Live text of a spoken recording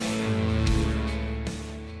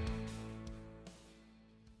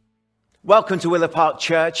Welcome to Willow Park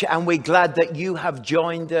Church, and we're glad that you have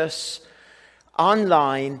joined us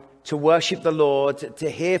online to worship the Lord, to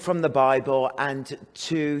hear from the Bible, and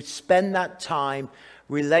to spend that time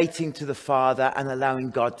relating to the Father and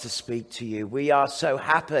allowing God to speak to you. We are so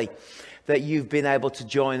happy that you've been able to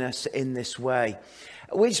join us in this way.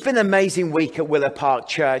 It's been an amazing week at Willow Park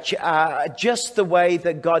Church. Just the way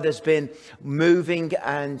that God has been moving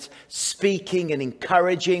and speaking and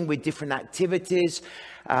encouraging with different activities.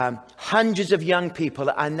 Hundreds of young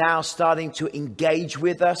people are now starting to engage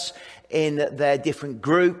with us in their different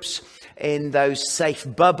groups, in those safe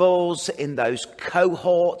bubbles, in those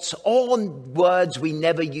cohorts, all words we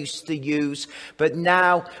never used to use. But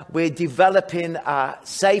now we're developing a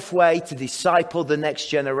safe way to disciple the next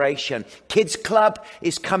generation. Kids Club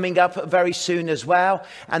is coming up very soon as well.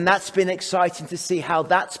 And that's been exciting to see how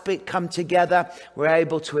that's come together. We're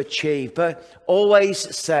able to achieve, but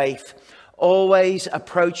always safe. Always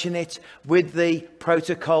approaching it with the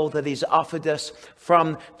protocol that is offered us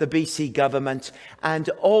from the BC government, and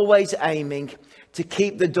always aiming to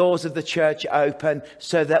keep the doors of the church open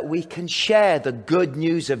so that we can share the good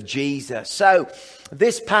news of Jesus. So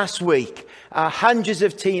this past week, hundreds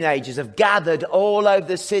of teenagers have gathered all over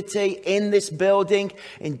the city, in this building,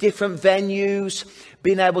 in different venues,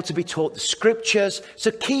 being able to be taught the scriptures. So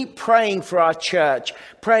keep praying for our church.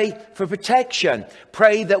 Pray for protection.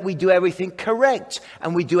 Pray that we do everything correct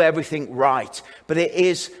and we do everything right. But it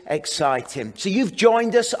is exciting. So you've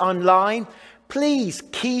joined us online. Please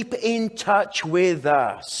keep in touch with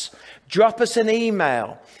us. Drop us an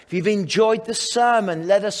email. If you've enjoyed the sermon,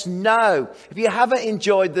 let us know. If you haven't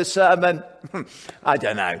enjoyed the sermon, I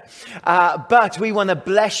don't know. But we want to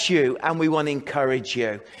bless you and we want to encourage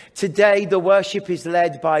you. Today, the worship is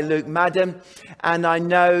led by Luke Madden. And I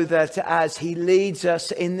know that as he leads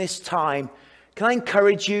us in this time, can I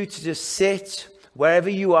encourage you to just sit wherever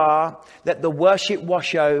you are. Let the worship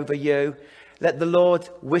wash over you. Let the Lord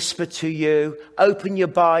whisper to you. Open your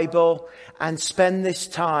Bible and spend this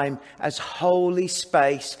time as holy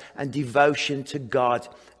space and devotion to God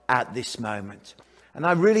at this moment. And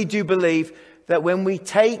I really do believe that when we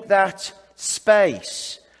take that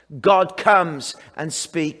space, God comes and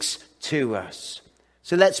speaks to us.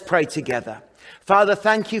 So let's pray together. Father,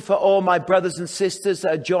 thank you for all my brothers and sisters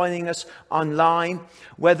that are joining us online,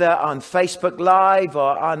 whether on Facebook Live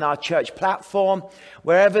or on our church platform,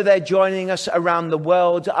 wherever they're joining us around the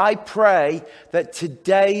world. I pray that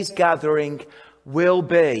today's gathering will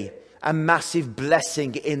be a massive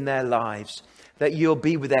blessing in their lives, that you'll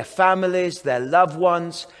be with their families, their loved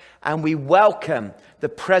ones, and we welcome the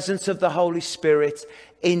presence of the Holy Spirit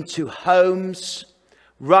into homes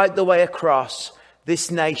right the way across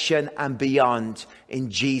this nation and beyond,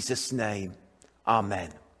 in Jesus' name.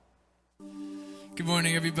 Amen. Good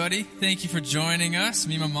morning, everybody. Thank you for joining us.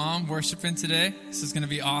 Me and my mom worshiping today. This is going to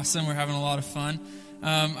be awesome. We're having a lot of fun.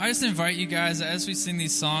 I just invite you guys, as we sing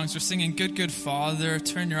these songs, we're singing Good, Good Father,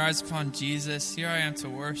 Turn Your Eyes Upon Jesus, Here I Am to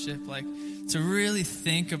Worship, to really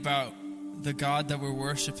think about the God that we're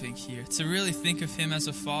worshiping here, to really think of him as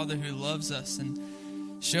a father who loves us and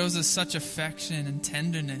shows us such affection and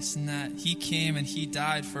tenderness, and that he came and he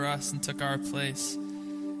died for us and took our place,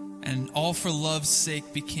 and all for love's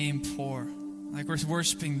sake became poor. We're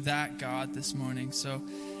worshiping that God this morning. So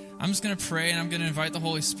I'm just going to pray, and I'm going to invite the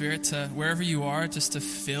Holy Spirit to, wherever you are, just to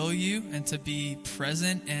fill you and to be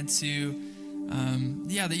present, and to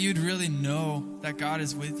that you'd really know that God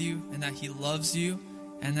is with you and that he loves you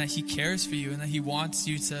and that he cares for you and that he wants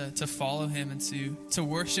you to follow him and to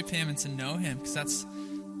worship him and to know him, because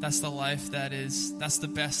that's the life that's the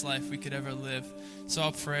best life we could ever live. So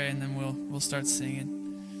I'll pray, and then we'll start singing.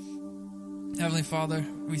 Heavenly Father,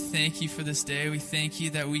 we thank you for this day. We thank you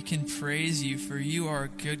that we can praise you, for you are a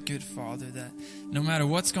good, good Father, that no matter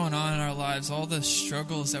what's going on in our lives, all the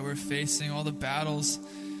struggles that we're facing, all the battles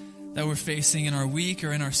that we're facing in our week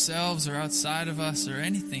or in ourselves or outside of us or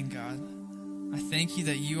anything, God, I thank you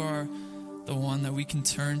that you are the one that we can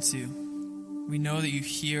turn to. We know that you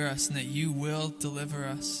hear us and that you will deliver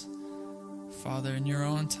us, Father, in your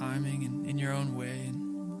own timing and in your own way.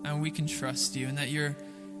 And we can trust you, and that you're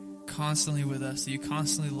constantly with us, that you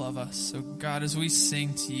constantly love us. So God, as we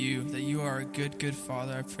sing to you that you are a good, good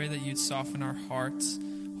Father, I pray that you'd soften our hearts,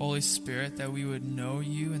 Holy Spirit, that we would know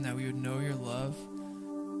you and that we would know your love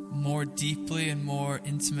more deeply and more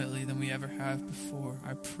intimately than we ever have before.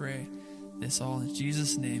 I pray this all in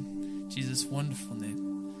Jesus' name, Jesus' wonderful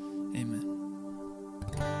name. Amen.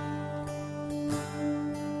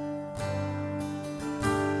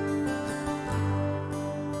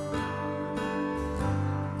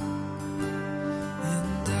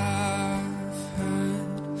 And I've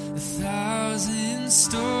heard 1,000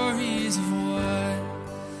 stories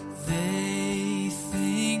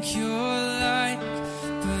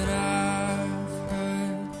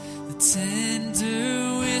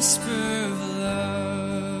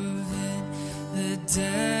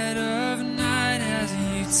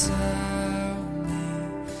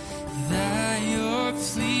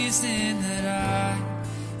reason that I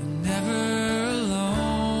am never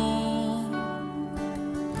alone.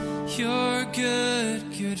 You're a good,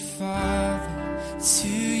 good Father. It's who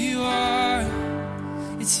you are.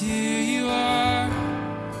 It's who you are.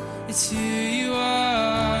 It's who you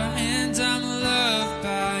are. And I'm loved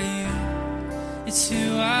by you. It's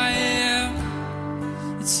who I am.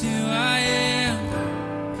 It's who I am.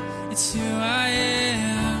 It's who I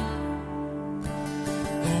am.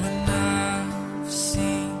 Oh, and I've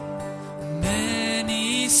seen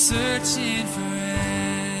many searching for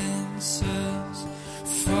answers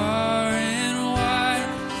far and wide,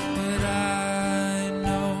 but I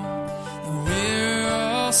know that we're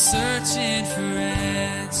all searching for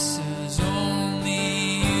answers only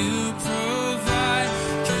you provide,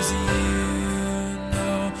 'cause you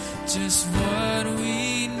know just what we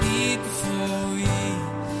need before we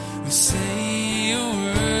say a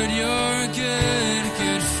word. You're a good,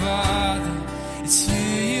 good Father. It's who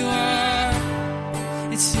you are.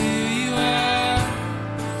 It's who you are.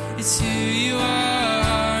 It's who you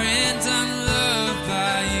are. And I'm loved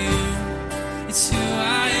by you. It's who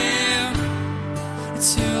I am.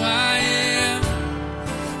 It's who I am.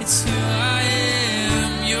 It's who I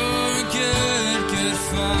am. You're a good, good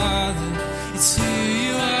Father. It's who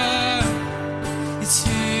you are. It's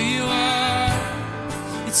who you are.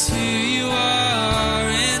 It's who you are,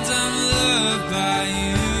 and I'm loved by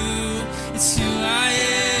you. It's who I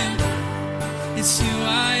am. It's who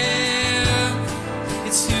I am.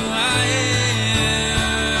 It's who I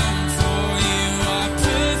am. For you are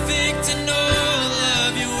perfect in all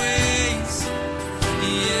of your ways.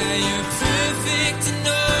 Yeah, you're perfect in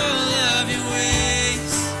all of your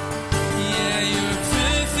ways. Yeah, you're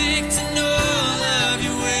perfect in all of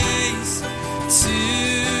your ways. To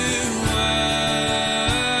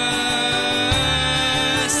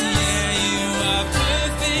us, yeah, you are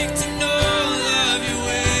perfect in all of your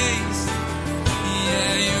ways.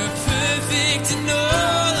 Yeah, you're perfect in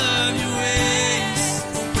all of your ways.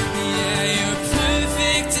 Yeah, you're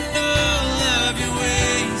perfect in all of your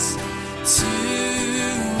ways. To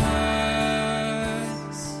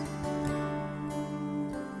us,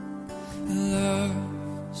 love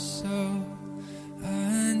so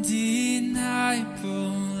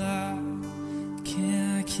undeniable, I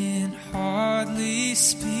can hardly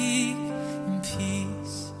speak in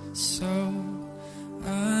peace. So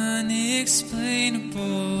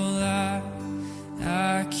unexplainable,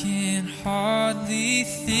 I can hardly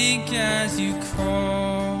think as you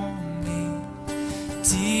call me.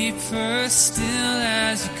 Deeper still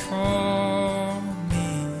as you call me.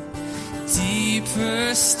 Deeper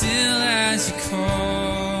still as you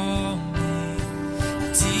call me.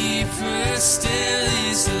 Deeper still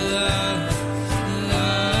is the love.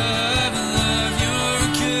 Love, love, you're a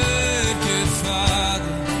good, good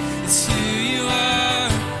Father. It's who you are.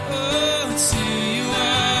 Oh, it's who you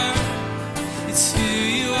are. It's who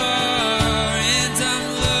you are, and I'm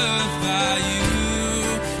loved by you.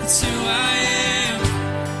 It's who I am.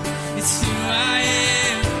 It's who I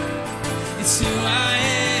am. It's who I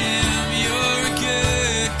am. You're a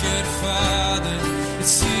good, good Father.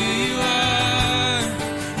 It's who you are.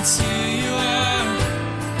 It's who you are.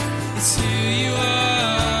 It's who you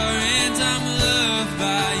are, and I'm loved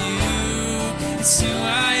by you. It's who I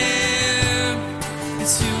am.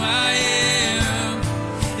 It's who I am.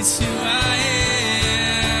 It's who I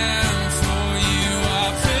am. For you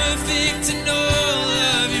are perfect in all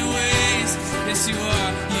of your ways. Yes, you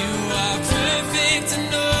are. You are perfect in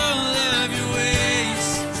all of your ways.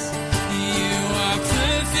 You are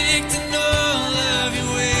perfect in all of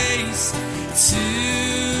your ways. To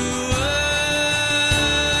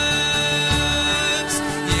us,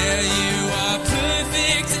 yeah, you are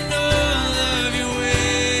perfect in all of your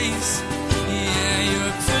ways. Yeah,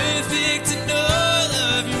 you're perfect in all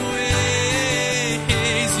of your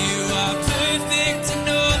ways. You are perfect in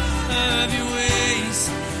all of your ways.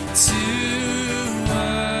 To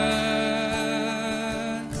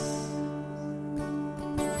us.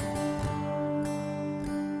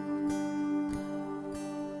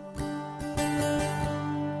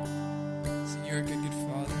 So you're a good, good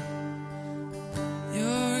Father.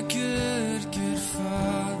 You're a good, good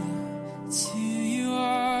Father. It's who you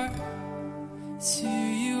are. It's who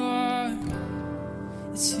you are.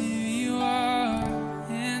 It's who you are.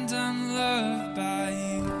 And I'm loved by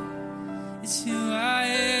you. It's who I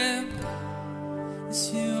am. It's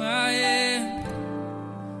who I am.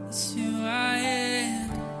 It's who I am.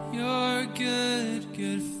 You're a good,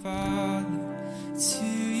 good Father. It's who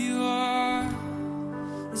you are.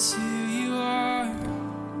 It's who you are.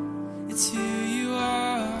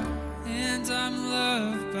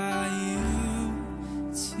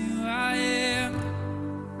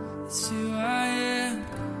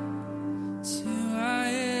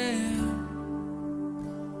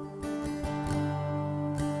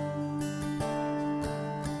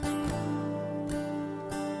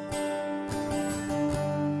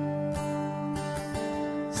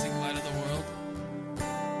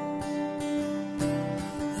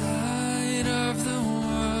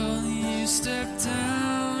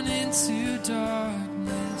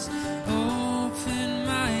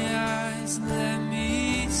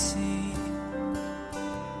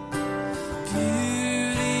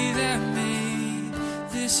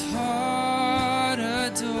 this heart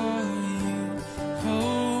adore you,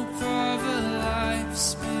 hope of a life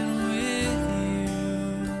spent with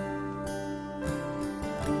you.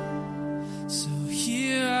 So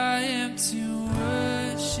here I am to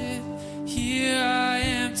worship, here I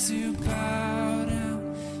am to bow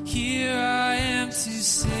down, here I am to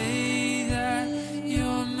say that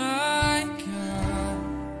you're my God.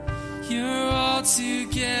 You're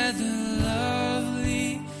altogether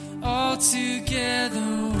lovely, altogether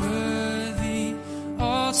worthy,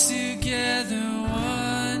 altogether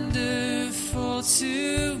wonderful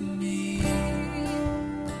to me.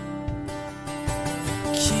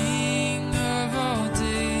 King of all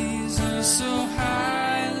days, oh so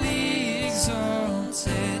highly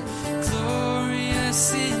exalted,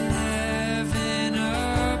 glorious in heaven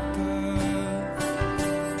above.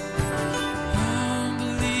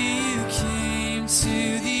 Humbly you came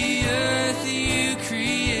to the earth you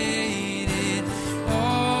created,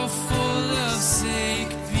 all full of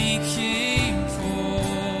sake became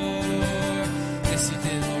poor. Yes, you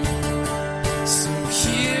did, Lord. So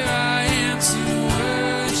here I am to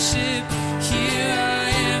worship, here I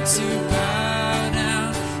am to bow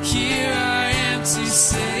down, here I am to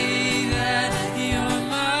say that you're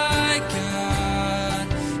my God.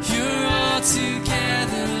 You're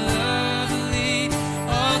altogether lovely,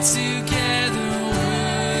 altogether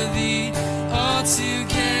worthy,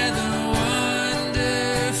 altogether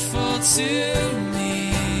wonderful to me.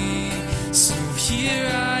 So here I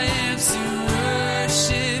am to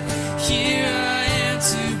worship, here I am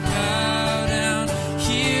to bow down,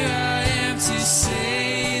 here I am to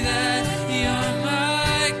say that you're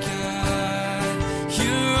my God.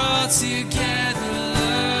 You're altogether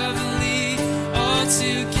lovely,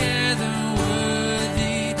 altogether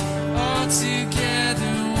worthy,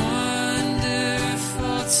 altogether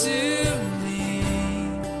wonderful to me.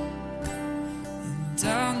 And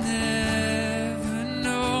I'll never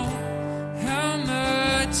know how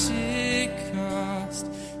much it cost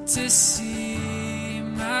to see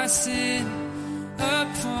my sin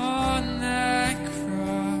upon that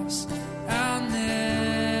cross. I'll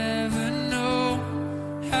never know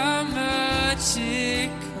how much it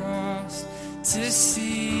cost to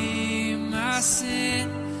see my sin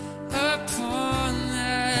upon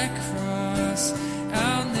that cross.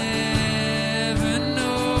 I'll never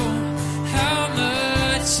know how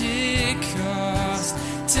much it cost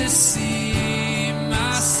to see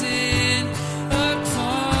my sin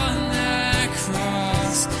upon that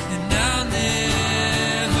cross. And I'll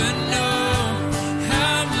never know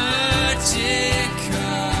how much it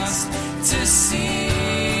cost to see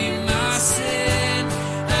my sin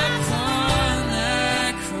upon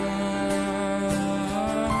that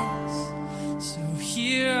cross. So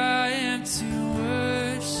here I am to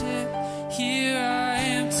worship, here I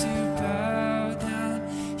am to bow down,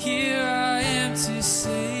 here I am to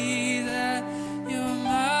say that you're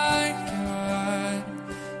my God.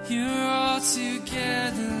 You're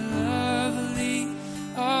altogether lovely,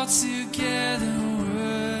 altogether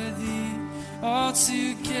worthy,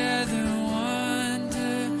 altogether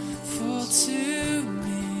wonderful to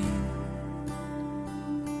me.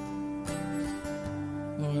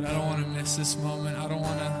 Lord, I don't want to miss this moment. I don't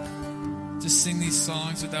want to just sing these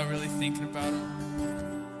songs without really thinking about them.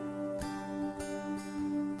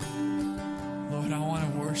 Lord, I want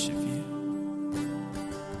to worship you.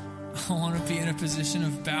 I want to be in a position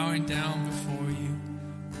of bowing down before you,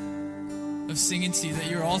 of singing to you that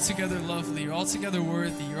you're altogether lovely, you're altogether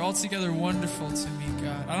worthy, you're altogether wonderful to me,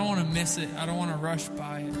 God. I don't want to miss it. I don't want to rush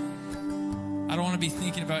by it. I don't want to be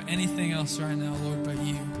thinking about anything else right now, Lord, but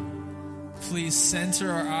you. Please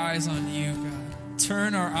center our eyes on you, God.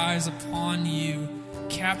 Turn our eyes upon you.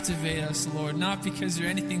 Captivate us, Lord, not because you're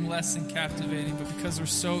anything less than captivating, but because we're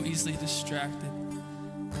so easily distracted.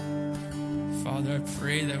 Father, I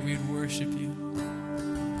pray that we would worship you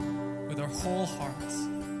with our whole hearts.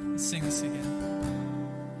 Let's sing this again.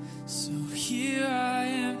 So here I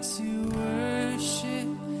am to worship,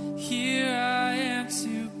 here I am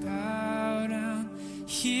to bow down,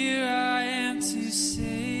 here I am to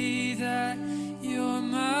say that you're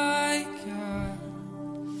my God.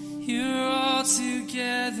 You're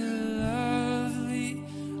altogether lovely,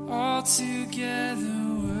 altogether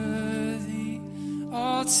worthy,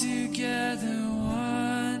 altogether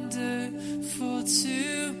wonderful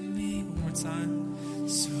to me. One more time.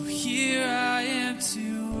 So here I am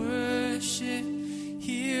to worship,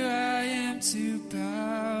 here I am to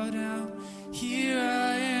bow down, here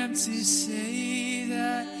I am to say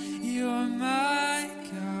that you're my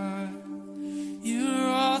God. You're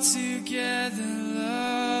altogether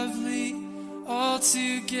lovely,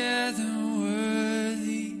 altogether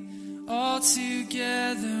worthy, altogether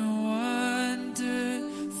altogether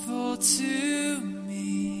wonderful to me.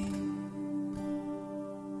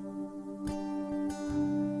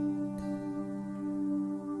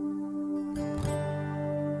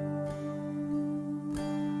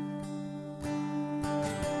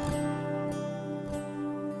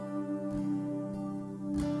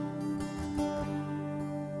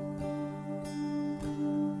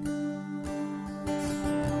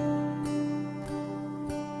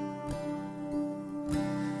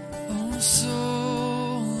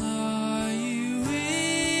 Soul, are you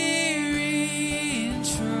weary and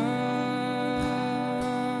troubled?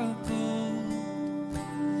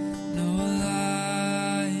 No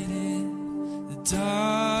light in the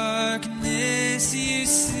darkness you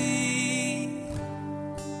see.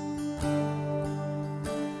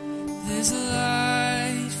 There's a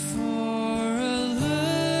light for a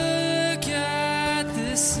look at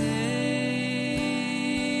the Savior.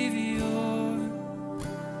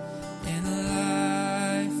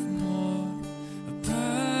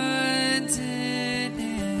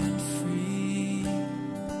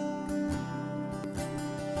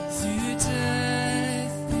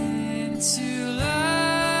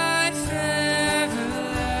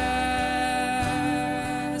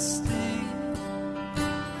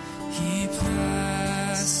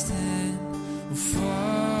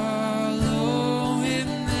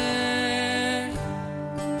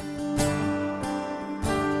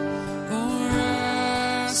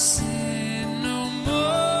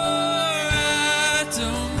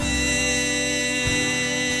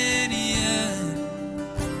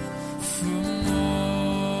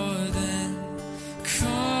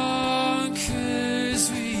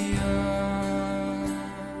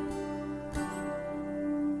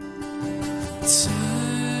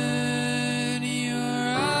 Turn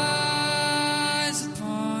your eyes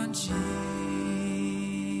upon Jesus.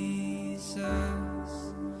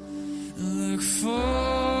 Look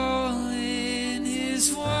full in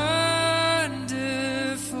His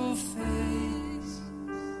wonderful face,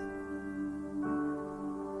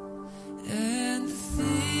 and the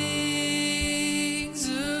things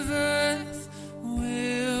of earth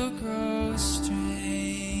will grow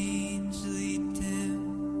strangely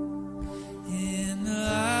dim in the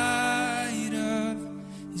light of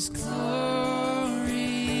His glory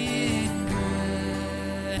and grace.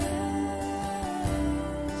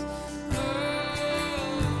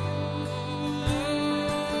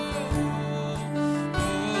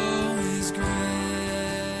 Oh, His grace.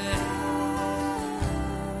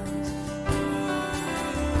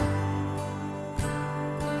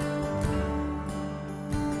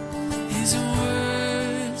 His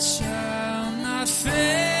word shall not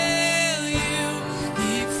fail you,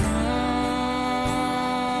 He promised.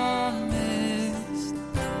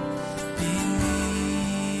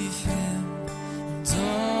 Believe Him, and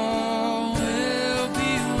all will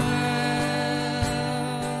be well.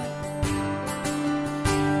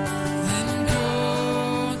 Then go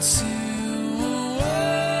to a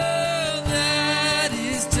world that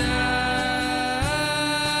is dying,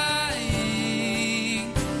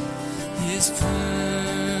 His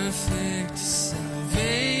perfect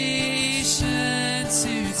salvation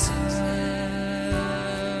to tell.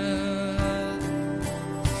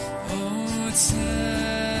 Oh,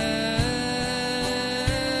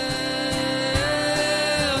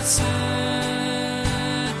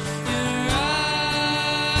 turn your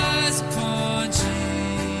eyes upon Jesus.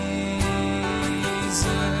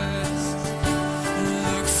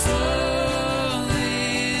 Look full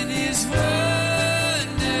in His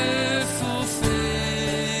wonderful face,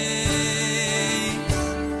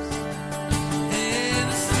 and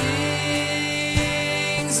the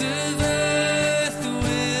things of earth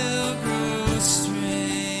will grow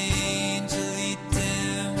strangely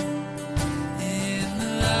dim in the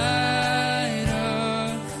light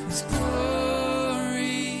of His glory.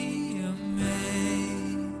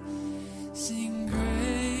 Amazing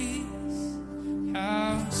grace,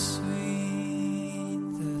 how sweet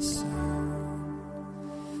the sound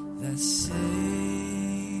that saved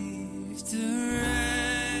a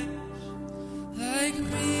wretch like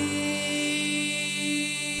me.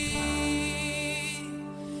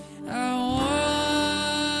 I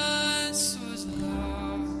once was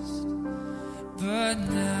lost, but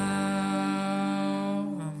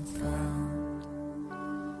now I'm found.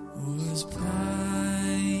 Was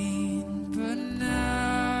blind, but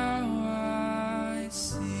now I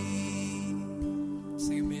see.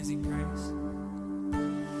 Sing Amazing Grace.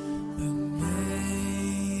 Amazing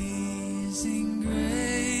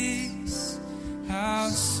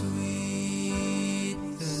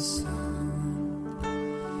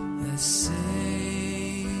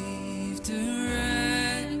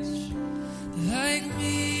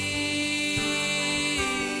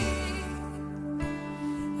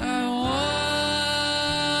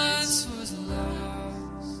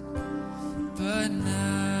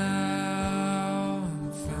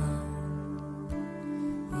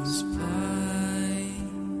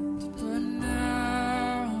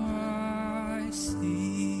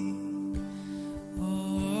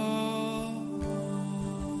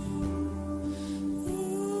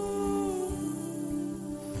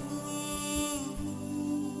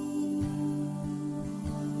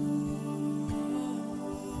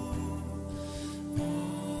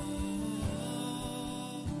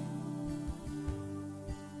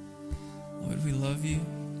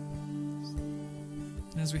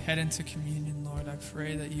And as we head into communion, Lord, I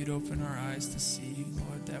pray that you'd open our eyes to see you,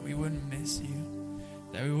 Lord, that we wouldn't miss you,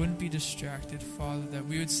 that we wouldn't be distracted, Father, that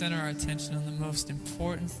we would center our attention on the most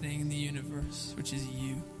important thing in the universe, which is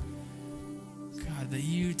you. God, that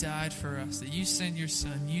you died for us, that you sent your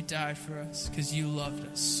Son, you died for us because you loved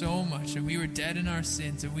us so much, and we were dead in our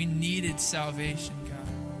sins, and we needed salvation,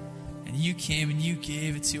 God. And you came and you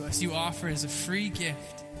gave it to us. You offer it as a free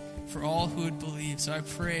gift for all who would believe. So I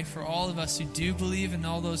pray for all of us who do believe and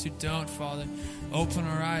all those who don't, Father, open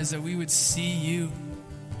our eyes that we would see you.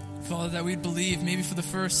 Father, that we'd believe maybe for the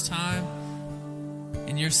first time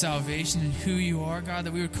in your salvation and who you are, God,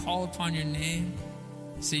 that we would call upon your name,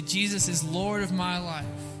 say, Jesus is Lord of my life,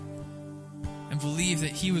 and believe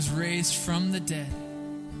that he was raised from the dead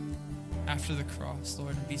after the cross,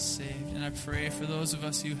 Lord, and be saved. And I pray for those of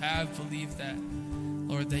us who have believed that,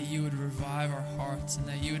 Lord, that you would revive our hearts and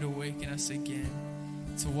that you would awaken us again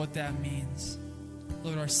to what that means.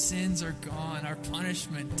 Lord, our sins are gone. Our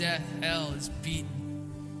punishment, death, hell is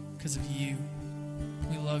beaten because of you.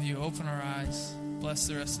 We love you. Open our eyes. Bless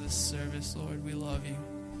the rest of this service, Lord. We love you.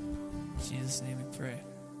 In Jesus' name we pray.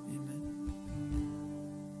 Amen.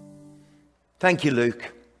 Thank you,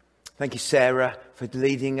 Luke. Thank you, Sarah, for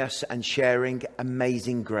leading us and sharing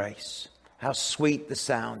Amazing Grace. How sweet the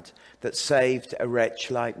sound that saved a wretch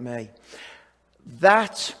like me.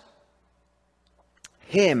 That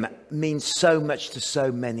hymn means so much to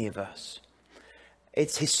so many of us.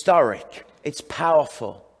 It's historic. It's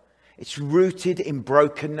powerful. It's rooted in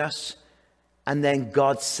brokenness. And then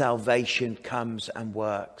God's salvation comes and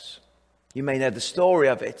works. You may know the story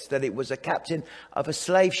of it, that it was a captain of a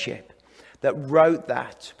slave ship that wrote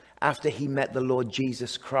that after he met the Lord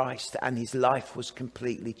Jesus Christ, and his life was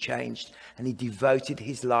completely changed. And he devoted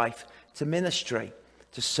his life to ministry,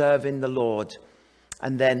 to serving the Lord.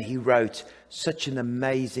 And then he wrote such an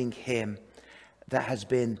amazing hymn that has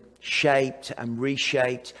been shaped and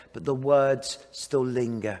reshaped, but the words still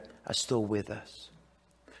linger, are still with us.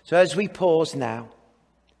 So as we pause now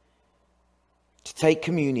to take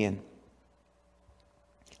communion,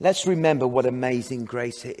 let's remember what amazing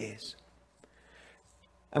grace it is.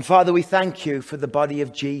 And Father, we thank you for the body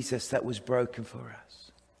of Jesus that was broken for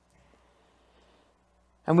us.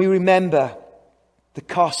 And we remember the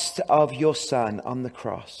cost of your Son on the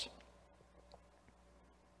cross,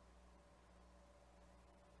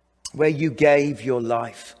 where you gave your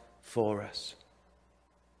life for us.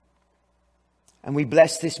 And we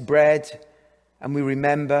bless this bread, and we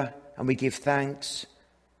remember and we give thanks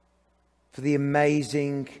for the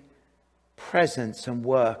amazing presence and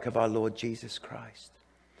work of our Lord Jesus Christ.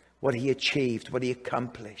 What he achieved, what he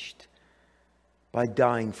accomplished by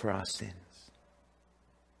dying for our sins.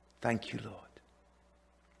 Thank you, Lord.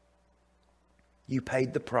 You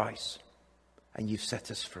paid the price and you've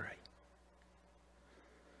set us free.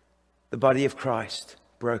 The body of Christ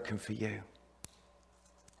broken for you.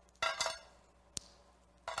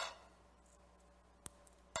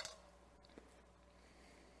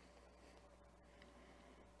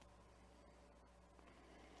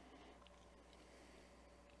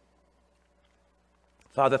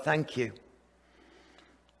 Father, thank you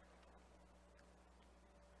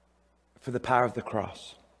for the power of the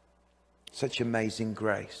cross. Such amazing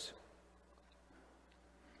grace.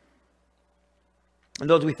 And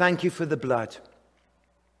Lord, we thank you for the blood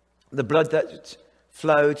that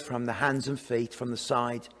flowed from the hands and feet, from the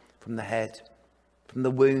side, from the head, from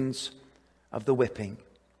the wounds of the whipping.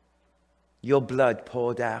 Your blood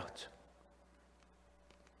poured out.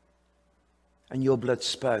 And your blood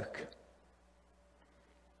spoke.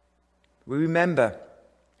 We remember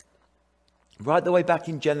right the way back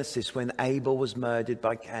in Genesis when Abel was murdered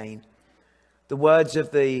by Cain. The words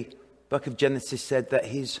of the book of Genesis said that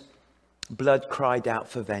his blood cried out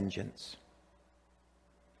for vengeance.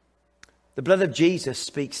 The blood of Jesus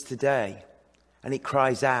speaks today, and it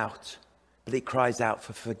cries out, but it cries out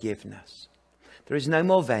for forgiveness. There is no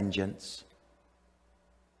more vengeance.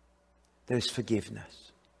 There is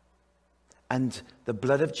forgiveness. And the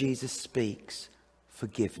blood of Jesus speaks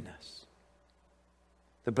forgiveness.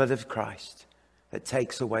 The blood of Christ that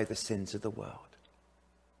takes away the sins of the world.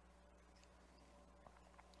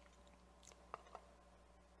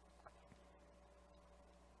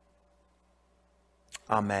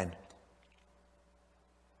 Amen.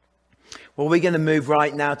 Well, we're going to move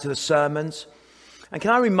right now to the sermons. And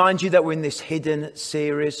can I remind you that we're in this hidden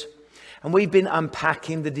series, and we've been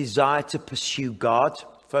unpacking the desire to pursue God,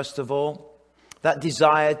 first of all. That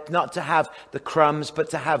desire not to have the crumbs, but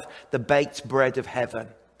to have the baked bread of heaven.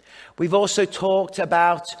 We've also talked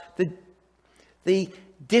about the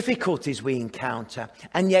difficulties we encounter,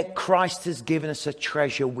 and yet Christ has given us a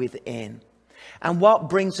treasure within. And what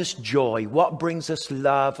brings us joy, what brings us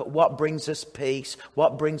love, what brings us peace,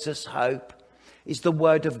 what brings us hope is the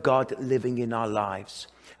Word of God living in our lives.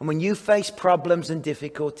 And when you face problems and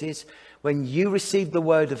difficulties, when you receive the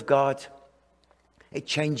Word of God, it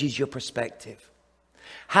changes your perspective.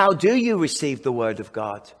 How do you receive the Word of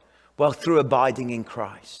God? Well, through abiding in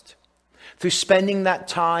Christ. Through spending that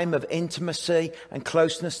time of intimacy and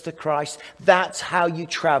closeness to Christ. That's how you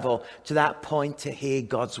travel to that point to hear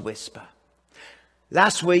God's whisper.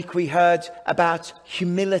 Last week we heard about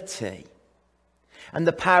humility and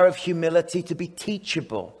the power of humility to be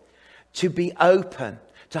teachable, to be open,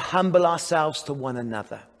 to humble ourselves to one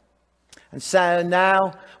another. And so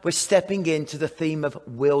now we're stepping into the theme of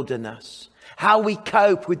wilderness, how we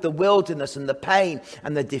cope with the wilderness and the pain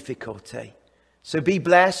and the difficulty. So be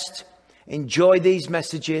blessed, enjoy these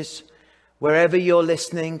messages wherever you're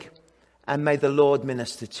listening, and may the Lord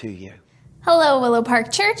minister to you. Hello, Willow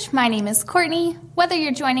Park Church. My name is Courtney. Whether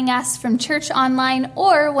you're joining us from church online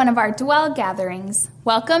or one of our Dwell gatherings,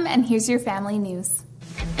 welcome, and here's your family news.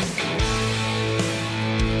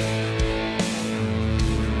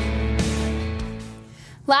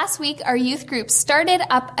 Last week, our youth group started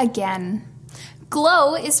up again.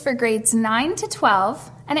 Glow is for grades 9 to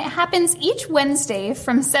 12, and it happens each Wednesday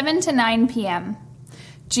from 7 to 9 p.m.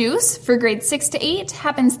 Juice for grades 6 to 8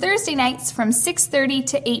 happens Thursday nights from 6:30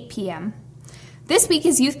 to 8 p.m. This week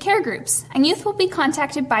is youth care groups, and youth will be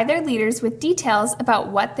contacted by their leaders with details about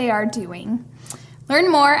what they are doing.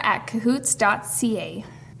 Learn more at cahoots.ca.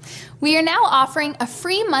 We are now offering a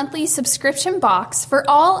free monthly subscription box for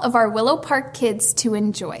all of our Willow Park kids to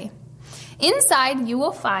enjoy. Inside, you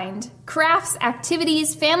will find crafts,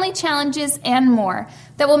 activities, family challenges, and more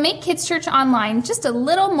that will make Kids Church Online just a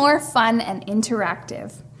little more fun and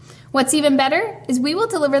interactive. What's even better is we will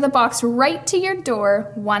deliver the box right to your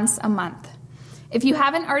door once a month. If you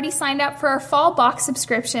haven't already signed up for our fall box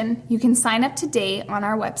subscription, you can sign up today on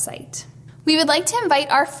our website. We would like to invite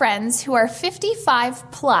our friends who are 55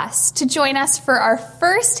 plus to join us for our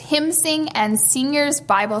first hymn sing and seniors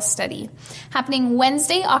Bible study, happening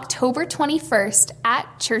Wednesday, October 21st at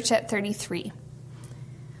Church at 33.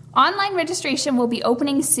 Online registration will be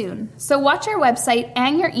opening soon, so watch our website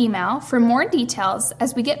and your email for more details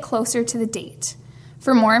as we get closer to the date.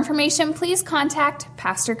 For more information, please contact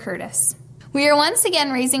Pastor Curtis. We are once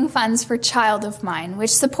again raising funds for Child of Mine, which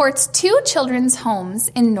supports 2 children's homes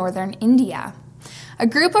in northern India. A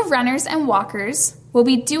group of runners and walkers will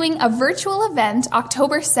be doing a virtual event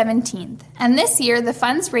October 17th, and this year the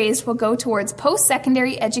funds raised will go towards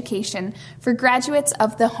post-secondary education for graduates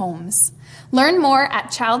of the homes. Learn more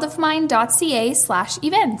at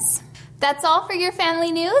childofmine.ca/events. That's all for your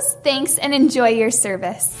family news. Thanks and enjoy your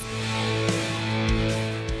service.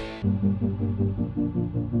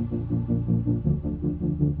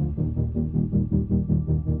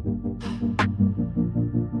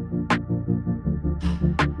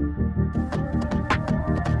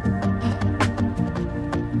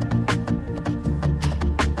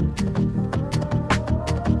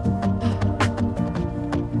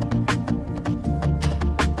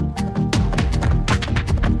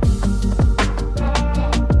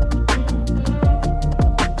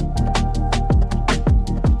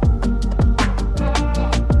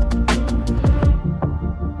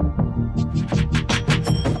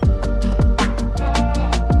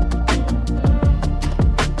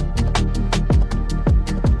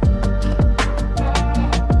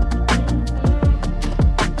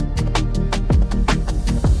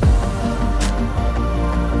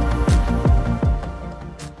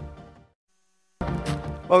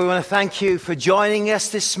 Well, we want to thank you for joining us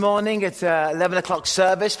this morning at 11 o'clock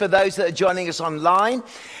service. For those that are joining us online,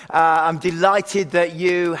 I'm delighted that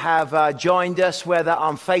you have joined us, whether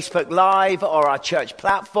on Facebook Live or our church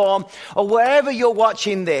platform, or wherever you're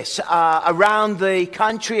watching this, around the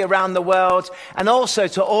country, around the world, and also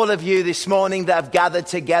to all of you this morning that have gathered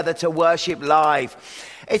together to worship live.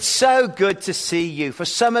 It's so good to see you. For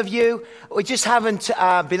some of you, we just haven't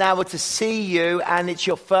been able to see you, and it's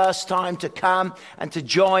your first time to come and to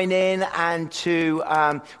join in and to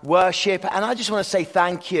worship. And I just want to say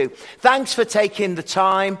thank you. Thanks for taking the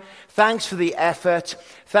time. Thanks for the effort.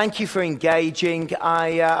 Thank you for engaging.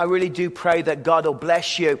 I really do pray that God will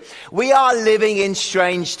bless you. We are living in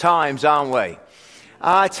strange times, aren't we?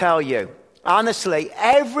 I tell you. Honestly,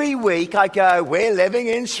 every week I go, we're living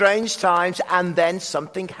in strange times, and then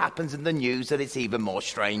something happens in the news that it's even more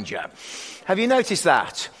stranger. Have you noticed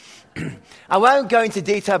that? I won't go into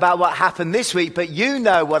detail about what happened this week, but you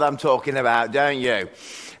know what I'm talking about, don't you?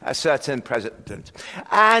 A certain president.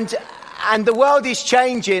 And And the world is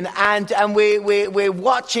changing, and we're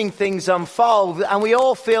watching things unfold, and we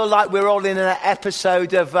all feel like we're all in an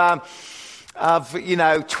episode of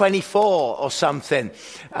 24 or something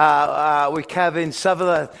with Kevin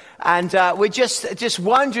Sutherland. And we're just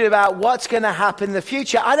wondering about what's going to happen in the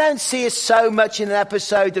future. I don't see us so much in an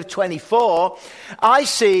episode of 24. I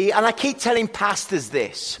see, and I keep telling pastors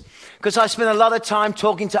this, because I spend a lot of time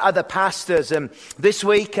talking to other pastors. And this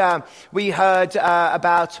week we heard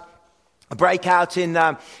about a breakout in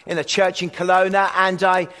a church in Kelowna, and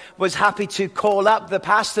I was happy to call up the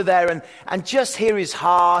pastor there and just hear his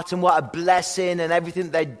heart and what a blessing and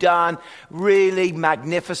everything they'd done. Really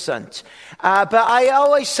magnificent. But I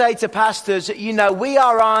always say to pastors, we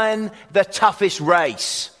are on the toughest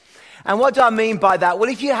race. And what do I mean by that? Well,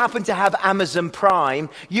 if you happen to have Amazon Prime,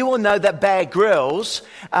 you will know that Bear Grylls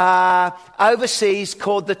overseas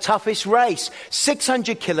called the toughest race.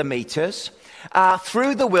 600 kilometers.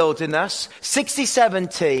 Through the wilderness, 67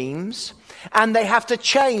 teams, and they have to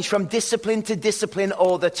change from discipline to discipline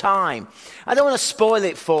all the time. I don't want to spoil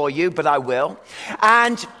it for you, but I will.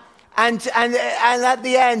 And at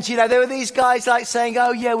the end, there were these guys like saying,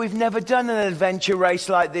 "Oh yeah, we've never done an adventure race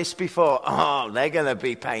like this before." Oh, they're going to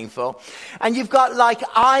be painful. And you've got like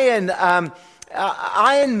Iron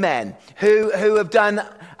Men who have done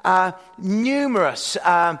numerous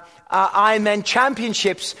Ironman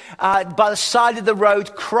championships by the side of the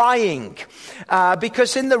road crying.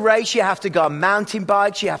 Because in the race you have to go on mountain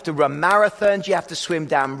bikes, you have to run marathons, you have to swim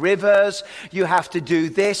down rivers, you have to do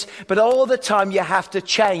this. But all the time you have to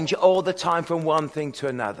change all the time from one thing to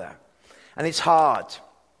another. And it's hard.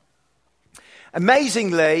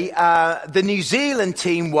 Amazingly, the New Zealand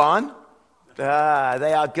team won. They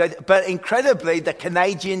are good. But incredibly, the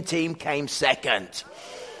Canadian team came second.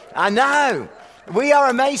 I know. We are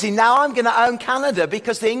amazing. Now I'm going to own Canada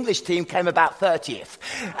because the English team came about 30th.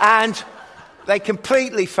 And they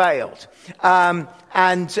completely failed. And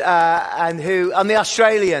the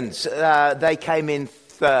Australians, they came in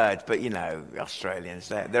third. But, Australians,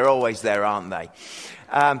 they're always there, aren't they?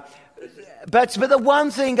 But the one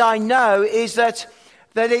thing I know is that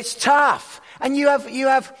it's tough. And you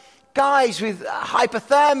have guys with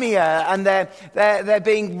hypothermia, and they're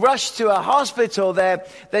being rushed to a hospital. They're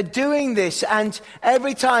doing this, and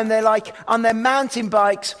every time they're like on their mountain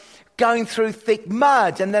bikes going through thick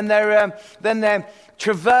mud, and then they're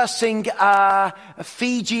traversing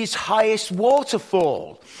Fiji's highest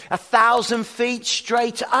waterfall, 1,000 feet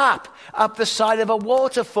straight up the side of a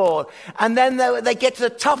waterfall. And then they get to the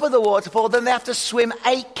top of the waterfall, then they have to swim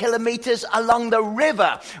 8 kilometers along the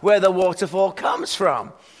river where the waterfall comes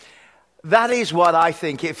from. That is what I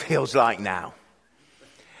think it feels like now.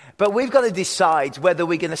 But we've got to decide whether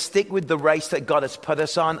we're going to stick with the race that God has put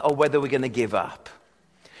us on or whether we're going to give up.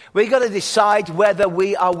 We've got to decide whether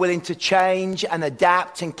we are willing to change and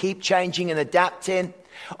adapt and keep changing and adapting,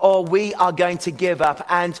 or we are going to give up.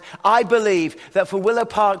 And I believe that for Willow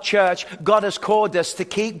Park Church, God has called us to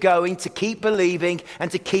keep going, to keep believing,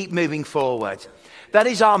 and to keep moving forward. That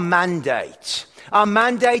is our mandate. Our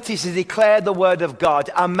mandate is to declare the word of God.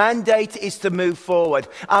 Our mandate is to move forward.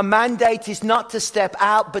 Our mandate is not to step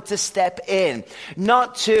out, but to step in.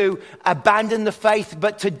 Not to abandon the faith,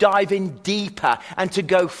 but to dive in deeper and to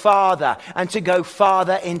go farther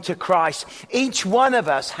into Christ. Each one of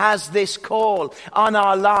us has this call on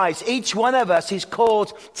our lives. Each one of us is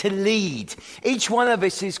called to lead. Each one of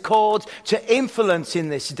us is called to influence in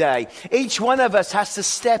this day. Each one of us has to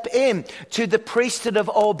step in to the priesthood of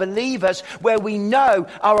all believers, where we know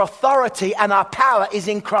our authority and our power is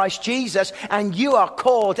in Christ Jesus, and you are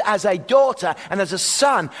called as a daughter and as a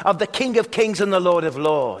son of the King of Kings and the Lord of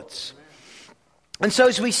Lords. And so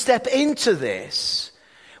as we step into this,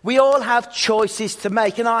 we all have choices to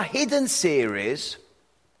make. And our Hidden series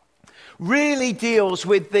really deals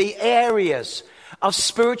with the areas of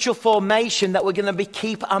spiritual formation that we're going to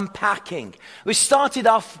keep unpacking. We started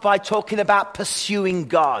off by talking about pursuing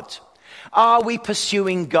God. Are we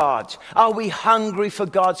pursuing God? Are we hungry for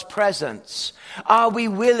God's presence? Are we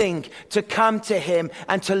willing to come to Him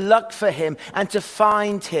and to look for Him and to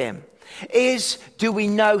find Him? Do we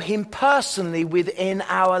know Him personally within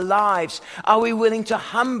our lives? Are we willing to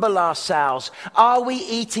humble ourselves? Are we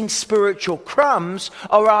eating spiritual crumbs,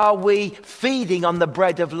 or are we feeding on the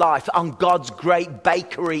bread of life, on God's great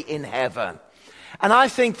bakery in heaven? And I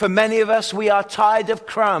think for many of us, we are tired of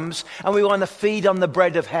crumbs and we want to feed on the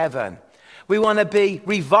bread of heaven. We want to be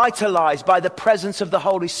revitalized by the presence of the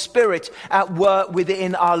Holy Spirit at work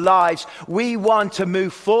within our lives. We want to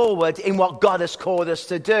move forward in what God has called us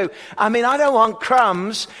to do. I mean, I don't want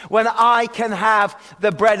crumbs when I can have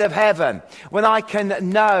the bread of heaven, when I can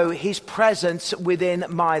know his presence within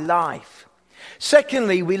my life.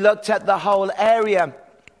 Secondly, we looked at the whole area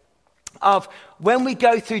of when we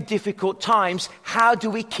go through difficult times, how do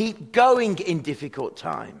we keep going in difficult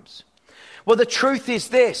times? Well, the truth is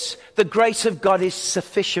this: the grace of God is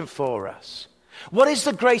sufficient for us. What is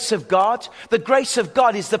the grace of God? The grace of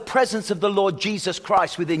God is the presence of the Lord Jesus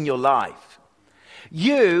Christ within your life.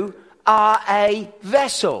 You are a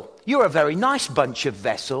vessel. You're a very nice bunch of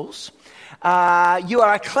vessels. You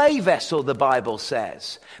are a clay vessel, the Bible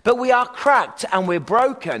says. But we are cracked and we're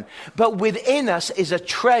broken. But within us is a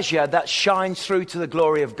treasure that shines through to the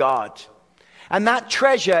glory of God. And that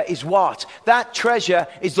treasure is what? That treasure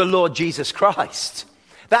is the Lord Jesus Christ.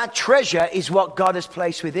 That treasure is what God has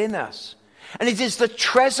placed within us. And it is the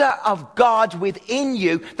treasure of God within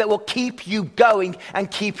you that will keep you going and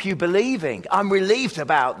keep you believing. I'm relieved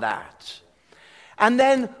about that. And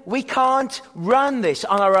then we can't run this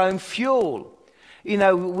on our own fuel. You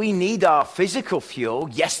know, we need our physical fuel.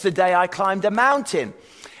 Yesterday I climbed a mountain.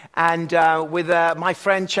 And with my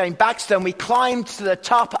friend Shane Baxter, we climbed to the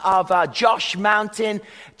top of Josh Mountain,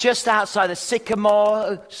 just outside of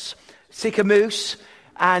Sycamoose,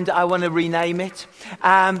 and I want to rename it.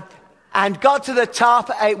 And got to the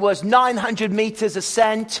top. It was 900 meters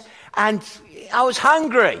ascent, and I was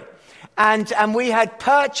hungry. And we had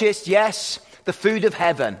purchased, yes, the food of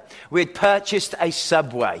heaven. We had purchased a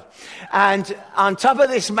Subway. And on top of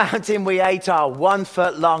this mountain, we ate our 1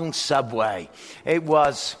 foot long Subway. It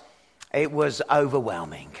was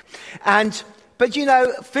overwhelming. But you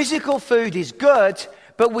know, physical food is good,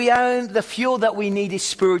 but the fuel that we need is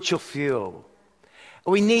spiritual fuel.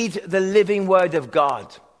 We need the living word of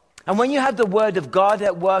God. And when you have the word of God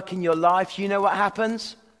at work in your life, you know what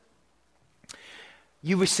happens?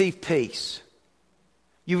 You receive peace.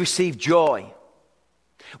 You receive joy.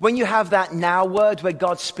 When you have that now word where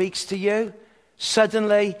God speaks to you,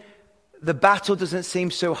 suddenly the battle doesn't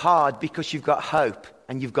seem so hard because you've got hope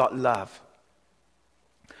and you've got love.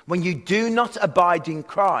 When you do not abide in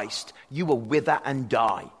Christ, you will wither and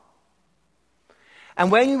die.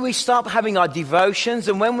 And when we start having our devotions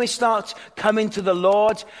and when we start coming to the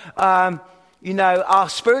Lord, you know, our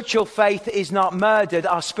spiritual faith is not murdered.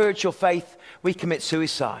 Our spiritual faith, we commit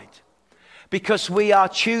suicide. Because we are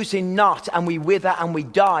choosing not, and we wither and we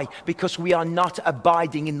die because we are not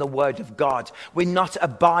abiding in the word of God. We're not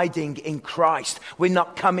abiding in Christ. We're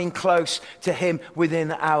not coming close to him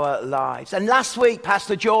within our lives. And last week,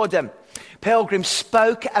 Pastor Jordan Pilgrim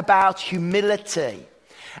spoke about humility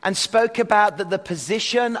and spoke about that the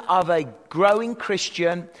position of a growing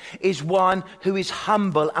Christian is one who is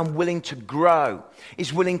humble and willing to grow,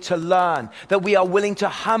 is willing to learn, that we are willing to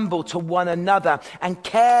humble to one another and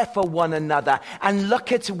care for one another and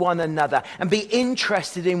look at one another and be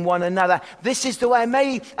interested in one another. This is the way.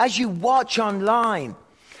 Maybe as you watch online,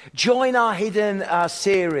 join our hidden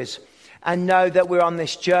series and know that we're on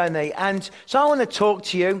this journey. And so I want to talk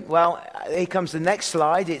to you. Well, here comes the next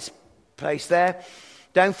slide. It's placed there.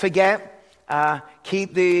 Don't forget,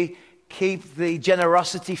 keep the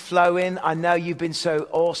generosity flowing. I know you've been so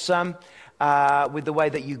awesome with the way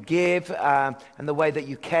that you give and the way that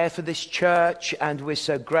you care for this church, and we're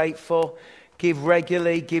so grateful. Give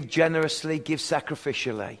regularly, give generously, give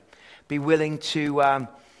sacrificially. Be willing to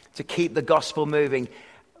keep the gospel moving.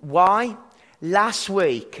 Why? Last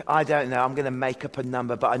week, I don't know, I'm going to make up a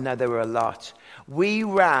number, but I know there were a lot. We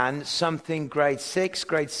ran something grade 6,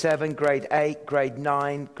 grade 7, grade 8, grade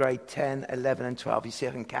 9, grade 10, 11, and 12. You see,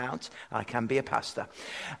 I can count. I can be a pastor.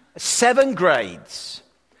 7 grades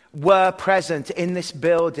were present in this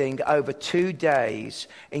building over 2 days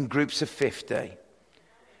in groups of 50.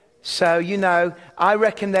 So, you know, I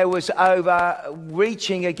reckon there was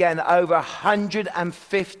reaching over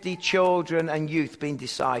 150 children and youth being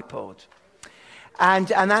discipled. And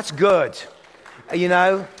that's good, you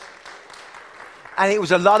know. And it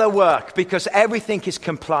was a lot of work because everything is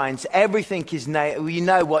compliance. Everything is, you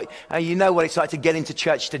know what it's like to get into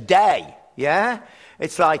church today. Yeah.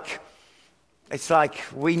 It's like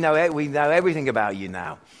we know everything about you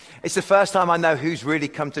now. It's the first time I know who's really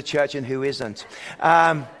come to church and who isn't.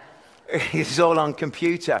 It's all on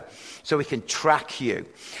computer, so we can track you.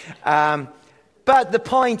 But the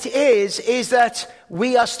point is that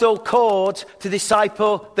we are still called to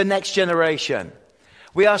disciple the next generation.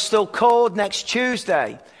 We are still called next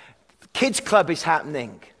Tuesday. Kids Club is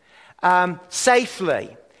happening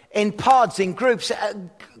safely, in pods, in groups.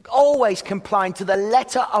 always complying to the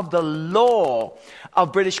letter of the law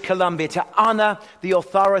of British Columbia, to honor the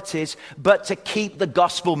authorities, but to keep the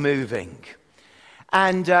gospel moving.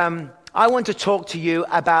 And I want to talk to you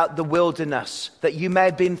about the wilderness that you may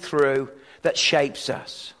have been through that shapes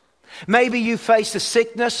us. Maybe you faced a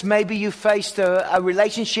sickness, maybe you faced a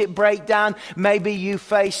relationship breakdown, maybe you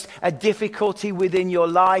faced a difficulty within your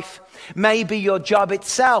life, maybe your job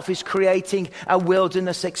itself is creating a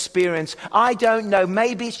wilderness experience. I don't know,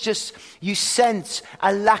 maybe it's just you sense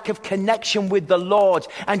a lack of connection with the Lord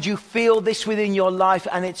and you feel this within your life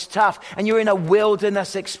and it's tough and you're in a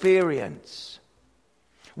wilderness experience.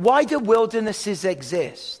 Why do wildernesses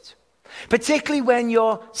exist? Particularly when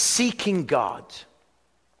you're seeking God.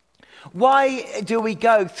 Why do we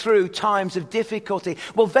go through times of difficulty?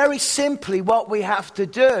 Well, very simply, what we have to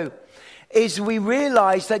do is we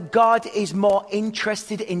realize that God is more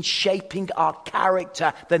interested in shaping our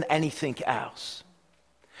character than anything else.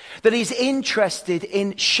 That he's interested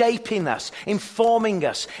in shaping us, in forming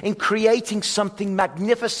us, in creating something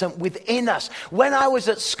magnificent within us. When I was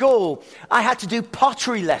at school, I had to do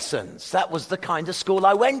pottery lessons. That was the kind of school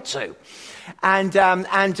I went to.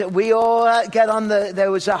 And we all get on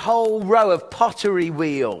there was a whole row of pottery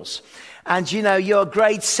wheels. And you know, you're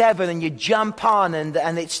grade 7 and you jump on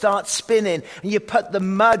and it starts spinning and you put the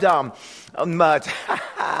mud on. The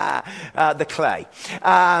clay.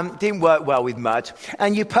 Didn't work well with mud.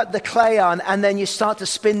 And you put the clay on and then you start to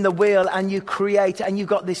spin the wheel and you create, and you've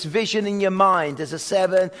got this vision in your mind as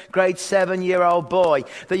a grade 7-year-old boy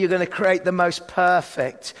that you're going to create the most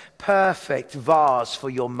perfect vase for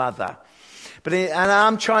your mother. And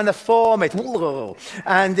I'm trying to form it,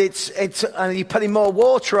 and and you're putting more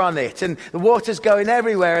water on it, and the water's going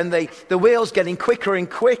everywhere, and the wheel's getting quicker and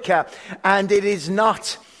quicker, and it is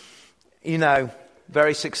not,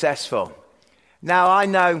 very successful. Now I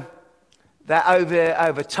know that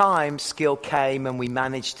over time, skill came, and we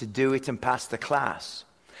managed to do it and pass the class.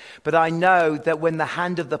 But I know that when the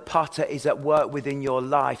hand of the potter is at work within your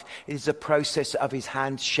life, it is a process of his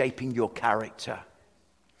hand shaping your character.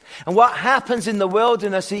 And what happens in the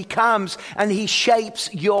wilderness, he comes and he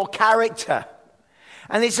shapes your character.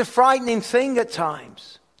 And it's a frightening thing at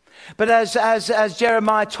times. But as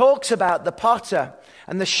Jeremiah talks about the potter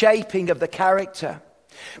and the shaping of the character.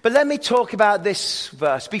 But let me talk about this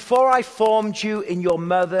verse. Before I formed you in your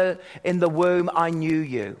mother in the womb, I knew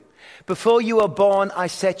you. Before you were born, I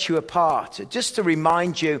set you apart. Just to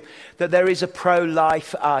remind you that there is a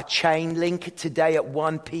pro-life chain link today at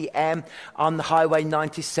 1 p.m. on the Highway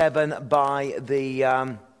 97 by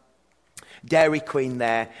the Dairy Queen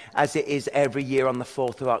there, as it is every year on the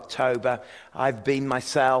 4th of October. I've been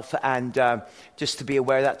myself, and just to be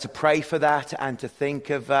aware of that, to pray for that and to think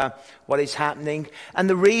of what is happening. And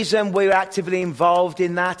the reason we're actively involved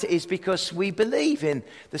in that is because we believe in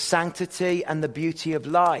the sanctity and the beauty of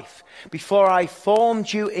life. Before I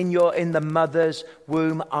formed you in the mother's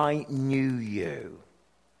womb, I knew you.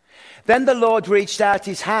 Then the Lord reached out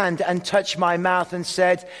his hand and touched my mouth and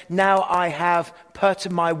said, now I have put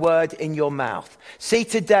my word in your mouth. See,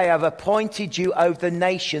 today I've appointed you over the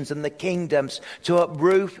nations and the kingdoms to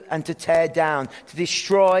uproot and to tear down, to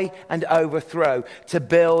destroy and overthrow, to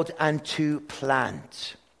build and to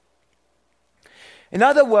plant. In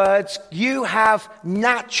other words, you have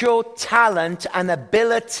natural talent and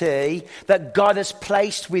ability that God has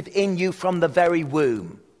placed within you from the very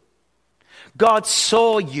womb. God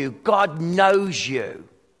saw you. God knows you.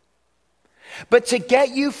 But to get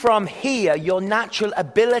you from here, your natural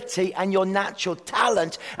ability and your natural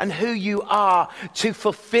talent and who you are, to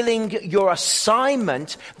fulfilling your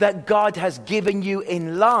assignment that God has given you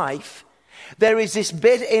in life, there is this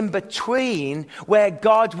bit in between where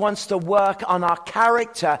God wants to work on our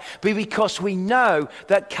character, because we know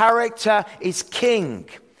that character is king.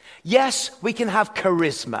 Yes, we can have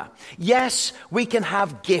charisma. Yes, we can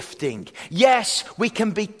have gifting. Yes, we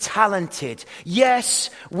can be talented.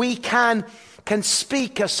 Yes, we can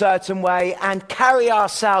speak a certain way and carry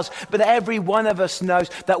ourselves. But every one of us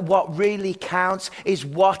knows that what really counts is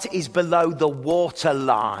what is below the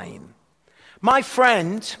waterline. My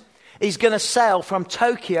friend is going to sail from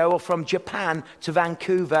Tokyo or from Japan to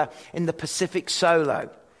Vancouver in the Pacific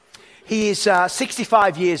solo. He is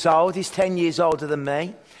 65 years old. He's 10 years older than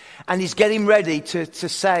me. And he's getting ready to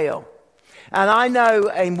sail. And I know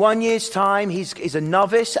in 1 year's time, he's a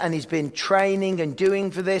novice and he's been training and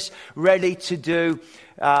doing for this, ready to do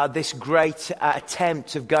this great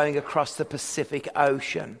attempt of going across the Pacific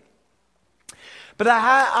Ocean. But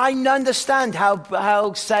I understand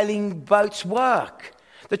how sailing boats work.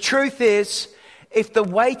 The truth is, if the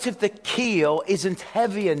weight of the keel isn't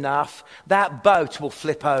heavy enough, that boat will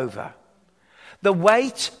flip over. The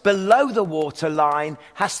weight below the waterline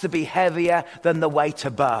has to be heavier than the weight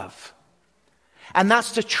above. And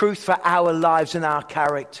that's the truth for our lives and our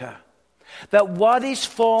character. That what is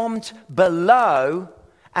formed below